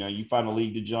opportunity, and you find a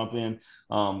league to jump in,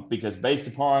 because based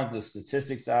upon the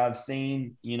statistics I've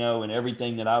seen, and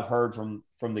everything that I've heard from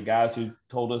the guys who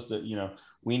told us that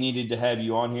we needed to have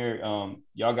you on here,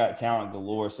 y'all got talent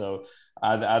galore, so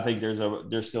I think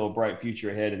there's still a bright future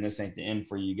ahead, and this ain't the end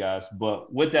for you guys.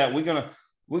 But with that, we're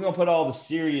gonna put all the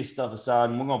serious stuff aside,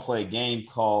 and we're gonna play a game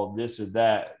called This or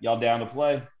That. Y'all down to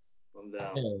play? I'm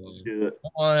down. Let's do it.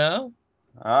 Come on now.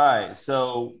 All right.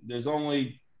 So there's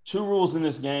only 2 rules in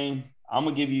this game. I'm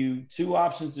gonna give you 2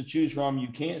 options to choose from. You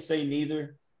can't say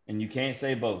neither, and you can't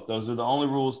say both. Those are the only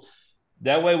rules.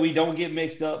 That way we don't get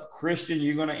mixed up. Christian,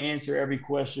 you're gonna answer every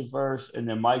question first, and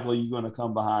then Michael, you're gonna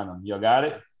come behind them. Y'all got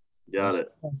it? Got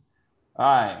it. All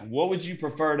right. What would you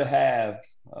prefer to have?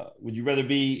 Would you rather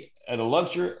be at a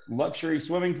luxury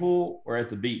swimming pool or at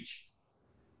the beach?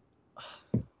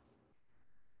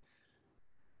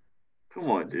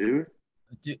 Come on, dude.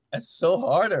 Dude, that's so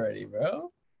hard already,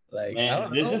 bro. Like,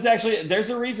 man, this is actually, there's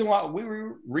a reason why we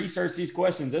research these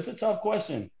questions. That's a tough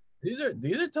question. These are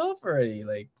tough already.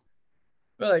 Like,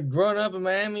 but like growing up in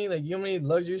Miami, like you know how many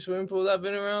luxury swimming pools I've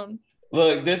been around?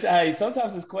 Look,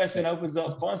 sometimes this question opens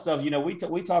up fun stuff.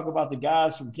 We talk about the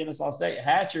guys from Kennesaw State.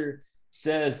 Hatcher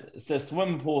says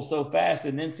swimming pool so fast,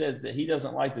 and then says that he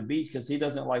doesn't like the beach because he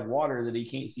doesn't like water that he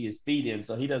can't see his feet in,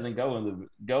 so he doesn't go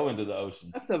into the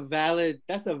ocean. That's a valid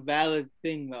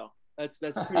thing though. That's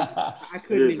pretty. I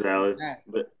couldn't. It is valid,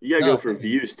 but you gotta go for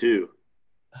views too.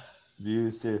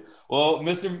 Views too. Well,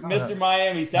 Mr.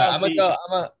 Miami South Beach.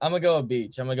 I'm gonna go a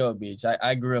beach. I'm gonna go a beach.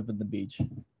 I grew up at the beach.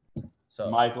 So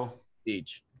Michael.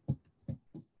 Beach.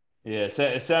 Yeah,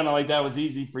 it sounded like that was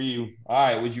easy for you. All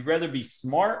right, would you rather be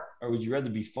smart or would you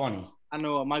rather be funny? I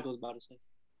know what Michael's about to say.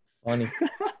 Funny.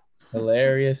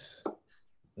 Hilarious.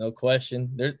 No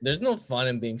question. There's no fun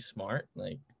in being smart.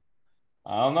 Like,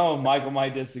 I don't know. Michael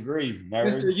might disagree.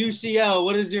 Mr. UCL,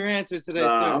 what is your answer today, sir?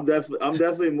 I'm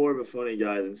definitely more of a funny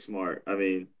guy than smart. I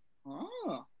mean,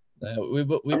 oh.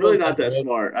 I'm really not that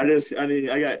smart.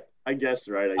 I guessed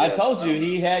right. I told you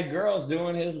he had girls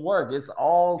doing his work. It's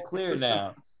all clear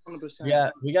now. 100%.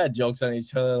 Yeah, we got jokes on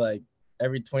each other like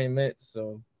every 20 minutes.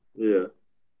 So yeah,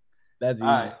 that's easy.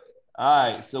 All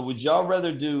right. So would y'all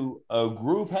rather do a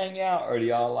group hangout or do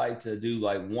y'all like to do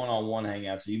like one-on-one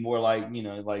hangouts? Are you more like,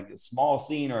 like a small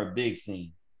scene or a big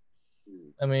scene?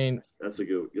 I mean, that's a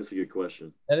good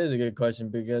question. That is a good question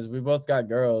because we both got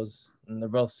girls and they're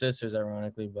both sisters,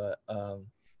 ironically, but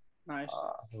nice.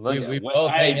 We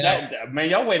both man,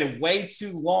 y'all waited way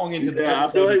too long into the episode.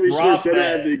 I feel like we should have said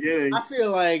that at the beginning. I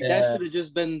feel like that should have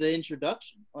just been the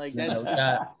introduction. Like that's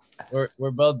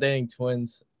we're both dating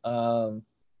twins. Ew.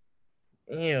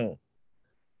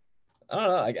 I don't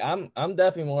know. Like I'm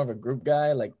definitely more of a group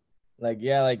guy. Like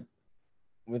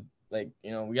with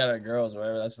we got our girls,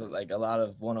 whatever. That's like a lot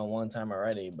of one-on-one time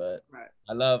already. But right.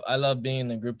 I love being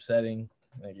in a group setting.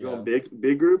 Like, you going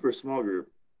big group or small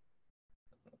group?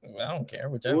 I don't care.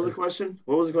 Whichever. What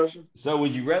was the question? So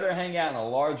would you rather hang out in a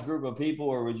large group of people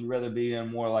or would you rather be in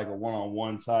more like a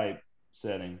one-on-one type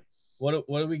setting? What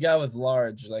do we got with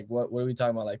large? Like what are we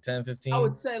talking about? Like 10, 15? I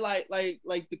would say like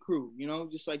the crew,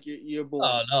 just like your boy.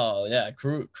 Oh no, yeah,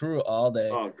 crew all day.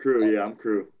 Oh, crew, yeah, I'm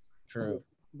crew. True.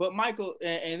 But Michael,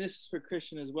 and this is for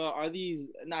Christian as well, are these,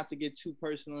 not to get too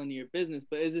personal into your business,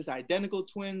 but is this identical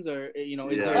twins or,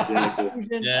 is there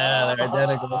confusion? Yeah, they're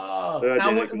identical.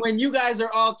 Now, when you guys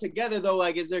are all together, though,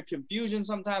 like, is there confusion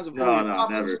sometimes? No,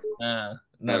 never.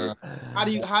 No. How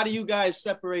do you guys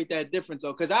separate that difference,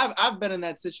 though? Because I've been in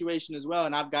that situation as well,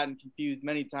 and I've gotten confused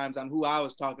many times on who I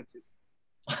was talking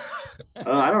to.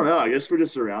 I don't know. I guess we're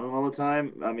just around them all the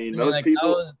time. I mean, most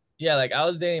people. I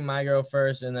was dating my girl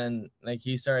first, and then like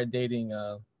he started dating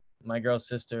my girl's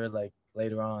sister like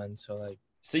later on. So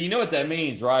you know what that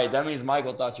means, right? That means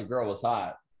Michael thought your girl was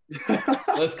hot.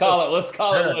 Let's call it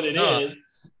what it is.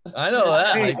 I know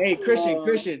that. Hey,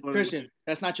 Christian,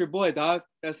 that's not your boy, dog.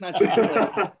 That's not your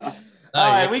boy.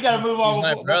 All right, we got to move on.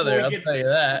 My brother, I'll tell you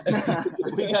that.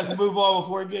 We got to move on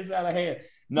before it gets out of hand.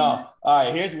 No. All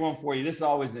right, here's one for you. This is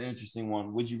always an interesting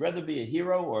one. Would you rather be a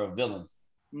hero or a villain?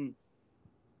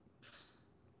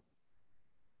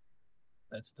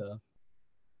 That's tough.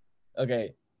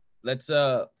 Okay, let's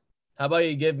how about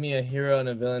you give me a hero and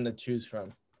a villain to choose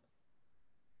from?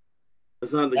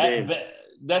 That's not the game.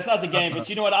 That's not the game, but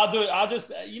you know what I'll do? I'll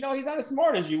just he's not as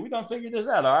smart as you. We don't figure this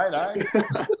out, all right?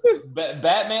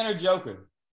 Batman or Joker?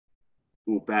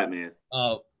 Ooh, Batman.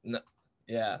 Oh, no.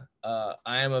 Yeah. I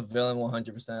am a villain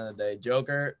 100% of the day.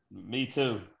 Joker Me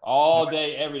too. All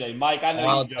day, every day. Mike, I know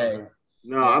all you day. Joker.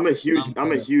 No, Yeah,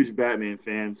 I'm a huge Batman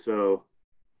fan. So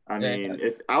I Yeah. mean,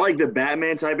 if I like the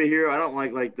Batman type of hero, I don't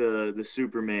like the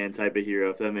Superman type of hero.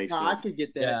 If that makes No, I sense. could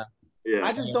get that. Yeah. Yeah.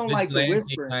 I just don't like the Vigilante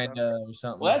whispering, kind bro. of or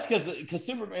something. Well, that's because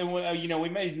Superman. You know, we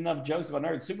made enough jokes about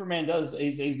nerds. Superman does.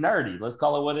 He's nerdy. Let's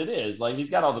call it what it is. Like he's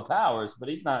got all the powers, but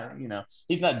he's not. You know,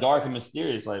 he's not dark and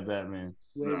mysterious like Batman.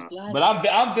 Wears No. glasses. But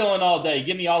I'm feeling all day.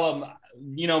 Give me all of them.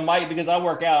 You know, Mike, because I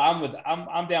work out.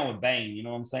 I'm down with Bane. You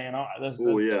know what I'm saying?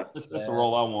 Oh yeah. That's the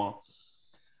role I want.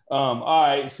 All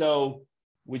right. So,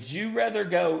 would you rather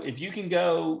go if you can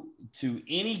go to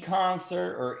any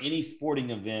concert or any sporting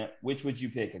event? Which would you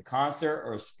pick? A concert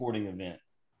or a sporting event?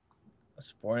 A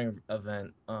sporting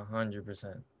event,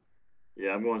 100%.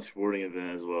 Yeah, I'm going sporting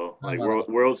event as well. Like Wow.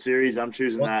 World Series, I'm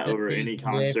choosing that over NBA any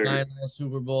concert. Finals,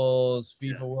 Super Bowls,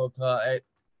 FIFA Yeah. World Cup.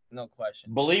 No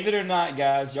question. Believe it or not,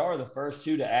 guys, y'all are the first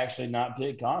two to actually not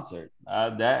pick concert.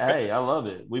 Hey, I love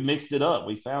it. We mixed it up.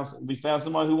 We found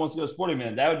somebody who wants to go sporting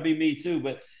event. That would be me too.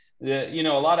 But you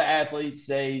know, a lot of athletes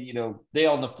say, you know, they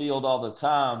on the field all the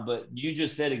time. But you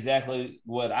just said exactly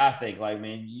what I think. Like,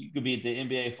 man, you could be at the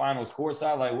NBA Finals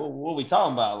courtside. Like, what are we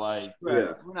talking about? Like, Right.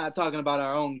 Yeah. We're not talking about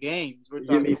our own games. We're You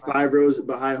give talking me 5 rows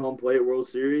behind home plate World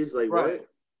Series, like Right. what?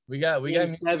 We got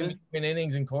Game 7. between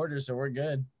innings and quarters, so we're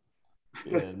good.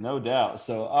 yeah, no doubt.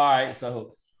 So, all right.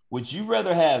 So, would you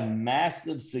rather have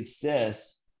massive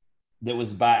success that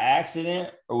was by accident,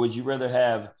 or would you rather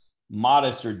have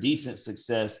modest or decent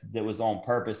success that was on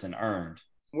purpose and earned?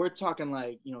 we're talking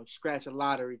like, scratch a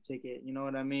lottery ticket, you know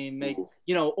what I mean? Make, Ooh.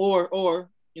 or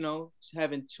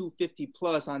having 250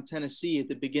 plus on Tennessee at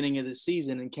the beginning of the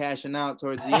season and cashing out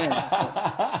towards the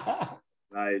end.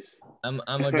 Nice. I'm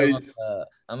gonna go. Nice.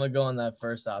 I'm gonna go on that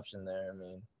first option there. I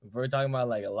mean, if we're talking about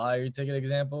like a lottery ticket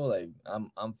example, like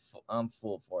I'm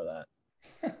full for that.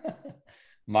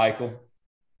 Michael.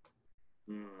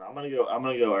 I'm gonna go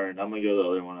earned. I'm gonna go the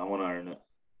other one. I want to earn it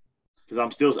because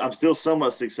I'm still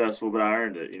somewhat successful, but I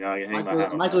earned it. You know, I can hang my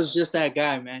hat on Michael's just that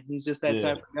guy, man. He's just that Yeah.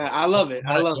 type of guy. I love it.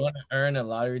 I love You it. want to earn a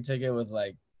lottery ticket with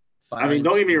like. I mean,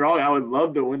 don't get me wrong. I would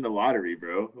love to win the lottery,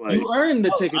 bro. Like, You earned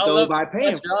the ticket though by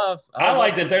paying. I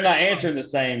like that they're not answering the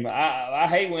same. I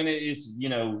hate when it's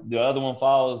the other one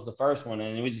follows the first one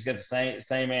and we just get the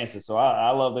same answer. So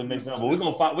I love them mixing up. But we're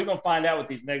gonna find out with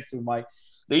these next two, Mike.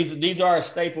 These are our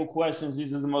staple questions.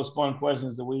 These are the most fun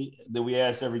questions that we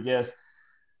ask every guest.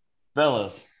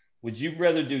 Fellas, would you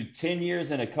rather do 10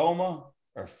 years in a coma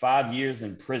or 5 years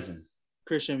in prison?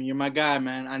 Christian, you're my guy,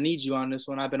 man. I need you on this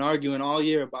one. I've been arguing all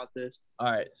year about this.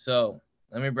 All right, so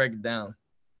let me break it down.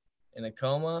 In a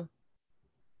coma,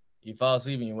 you fall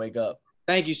asleep and you wake up.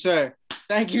 Thank you, sir.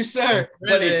 Thank you, sir.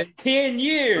 But it's 10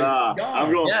 years. I'm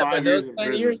going Yeah, 5 but years those in 10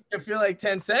 prison. years can feel like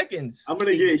 10 seconds. I'm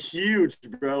gonna get huge,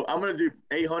 bro. I'm gonna do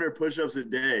 800 push-ups a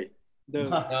day. Dude.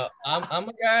 No, I'm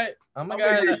a guy. I'm a I'm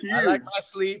guy. gonna get I like huge. my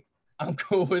sleep. I'm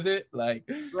cool with it. Like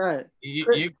Right. you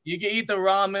can eat the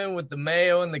ramen with the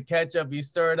mayo and the ketchup. You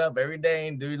stir it up every day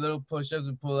and do little push-ups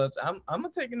and pull-ups. I'm gonna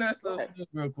take a nice little sleep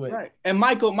real quick. Right. And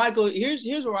Michael, here's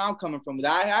where I'm coming from.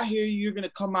 I hear you're gonna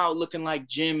come out looking like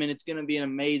Jim, and it's gonna be an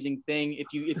amazing thing.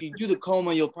 If you do the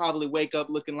coma, you'll probably wake up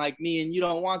looking like me, and you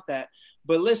don't want that.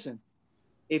 But listen,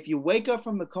 if you wake up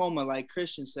from the coma, like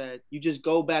Christian said, you just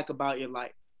go back about your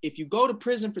life. If you go to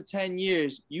prison for 10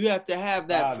 years, you have to have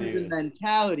that 5 prison years.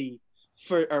 mentality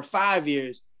or 5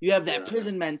 years. You have that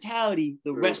prison mentality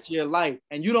the rest of your life,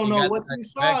 and you don't know got what the you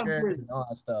saw in record prison. and all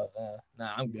that stuff.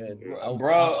 Nah, I'm good.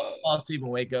 Bro. I'll fall asleep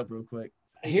and wake up real quick.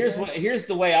 Here's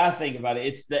the way I think about it.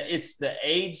 It's the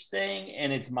age thing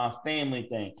and it's my family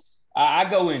thing. I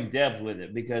go in depth with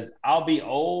it because I'll be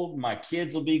old, my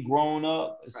kids will be grown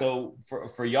up. So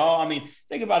for y'all, I mean,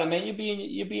 think about it, man. You'll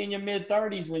be in your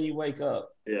mid-30s when you wake up.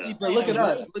 Yeah. See, but look at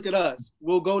us. Look at us.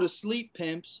 We'll go to sleep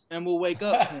pimps and we'll wake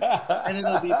up pimps, and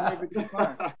it'll be perfectly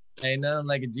fine. Ain't nothing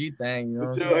like a G thing, you know.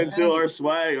 What I'm saying? Until our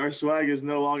swag is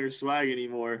no longer swag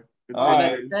anymore. All So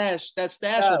right. that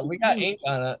stash. Yeah, will we got be- ink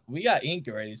on it. We got ink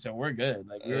already, so we're good.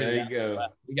 Like There you go.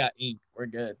 We got ink. We're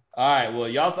good. All right. Well,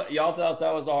 y'all thought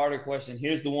that was a harder question.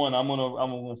 Here's the one. I'm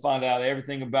gonna find out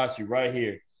everything about you right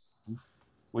here.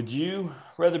 Would you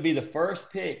rather be the first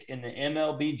pick in the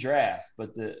MLB draft,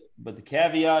 but the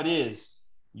caveat is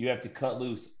you have to cut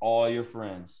loose all your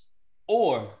friends,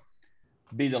 or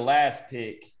be the last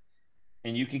pick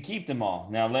and you can keep them all?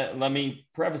 Now, let me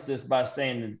preface this by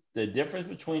saying that the difference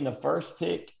between the first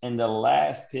pick and the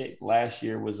last pick last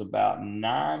year was about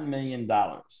 $9 million.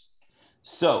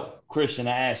 So, Christian,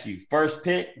 I ask you, first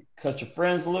pick, cut your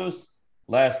friends loose.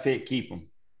 Last pick, keep them.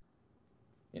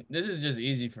 This is just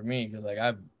easy for me because like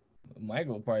I've Mike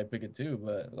will probably pick it too,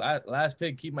 but last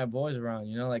pick, keep my boys around.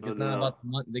 You know, like it's not about the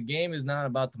money. The game is not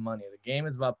about the money. The game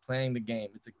is about playing the game.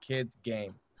 It's a kid's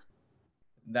game.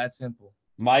 That simple.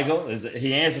 Michael,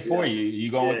 he answered for you?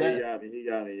 You going with that? He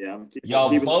got me. Yeah.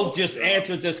 Y'all both just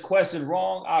answered this question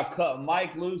wrong. I'll cut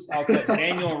Mike loose. I'll cut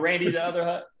Daniel and Randy, the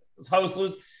other host,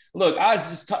 loose. Look, I was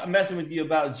just messing with you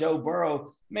about Joe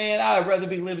Burrow. Man, I'd rather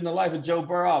be living the life of Joe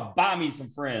Burrow. I'll buy me some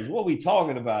friends. What are we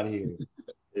talking about here?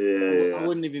 Yeah. I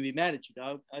wouldn't even be mad at you,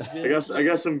 dog. I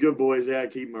got some good boys. Yeah,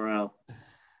 keep them around.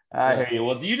 I hear you.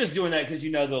 Well, you're just doing that because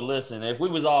you know they'll listen. If we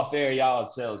was off air, y'all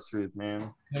would tell the truth,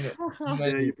 man. Yeah, you're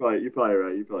probably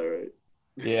right.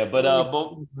 Yeah, but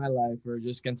my life or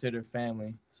just consider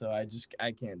family, so I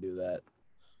can't do that.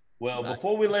 Well,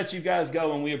 before we let you guys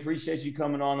go, and we appreciate you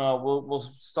coming on, we'll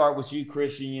start with you,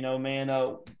 Christian. You know, man,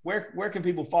 where can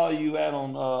people follow you at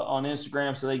on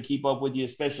Instagram so they can keep up with you,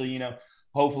 especially, you know,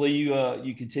 hopefully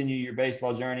you continue your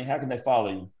baseball journey. How can they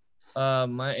follow you?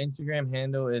 My Instagram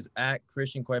handle is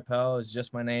 @ChristianQuaipel. It's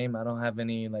just my name. I don't have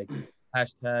any like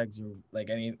hashtags or I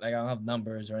don't have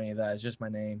numbers or any of that. It's just my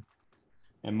name.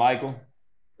 And Michael?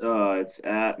 It's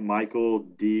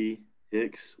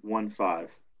 @MichaelD.Hicks15.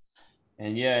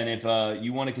 And yeah, and if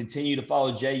you want to continue to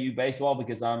follow JU baseball,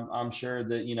 because I'm sure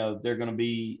that, you know, they're going to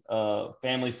be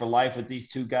family for life with these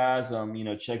two guys. You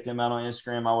know, check them out on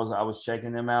Instagram. I was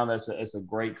checking them out. It's a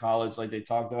great college, like they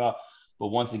talked about. But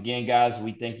once again, guys,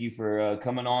 we thank you for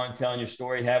coming on, telling your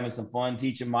story, having some fun,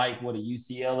 teaching Mike what a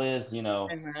UCL is. You know,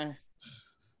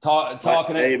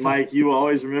 talking. Hey, Mike, you will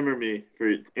always remember me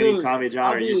for any Tommy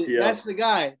John or UCL. That's the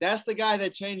guy. That's the guy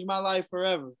that changed my life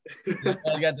forever.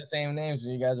 You got the same names, so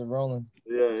you guys are rolling.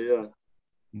 Yeah.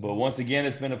 But once again,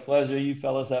 it's been a pleasure. You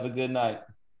fellas have a good night.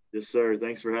 Yes, sir.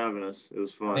 Thanks for having us. It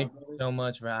was fun. Thank you so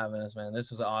much for having us, man.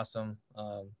 This was awesome.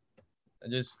 I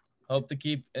just hope to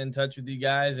keep in touch with you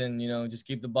guys and, you know, just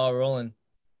keep the ball rolling.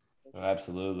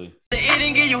 Absolutely.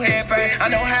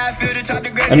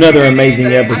 Another amazing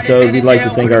episode. We'd like to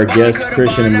thank our guests,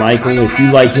 Christian and Michael. If you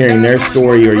like hearing their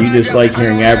story or you just like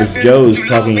hearing average Joes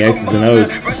talking X's and O's,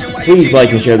 please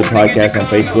like and share the podcast on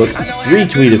Facebook.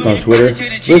 Retweet us on Twitter.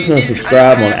 Listen and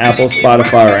subscribe on Apple,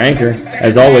 Spotify, or Anchor.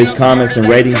 As always, comments and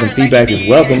ratings and feedback is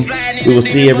welcome. We will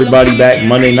see everybody back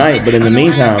Monday night. But in the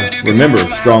meantime, remember,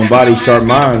 strong bodies, sharp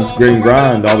minds, grit and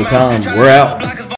grind all the time. We're out.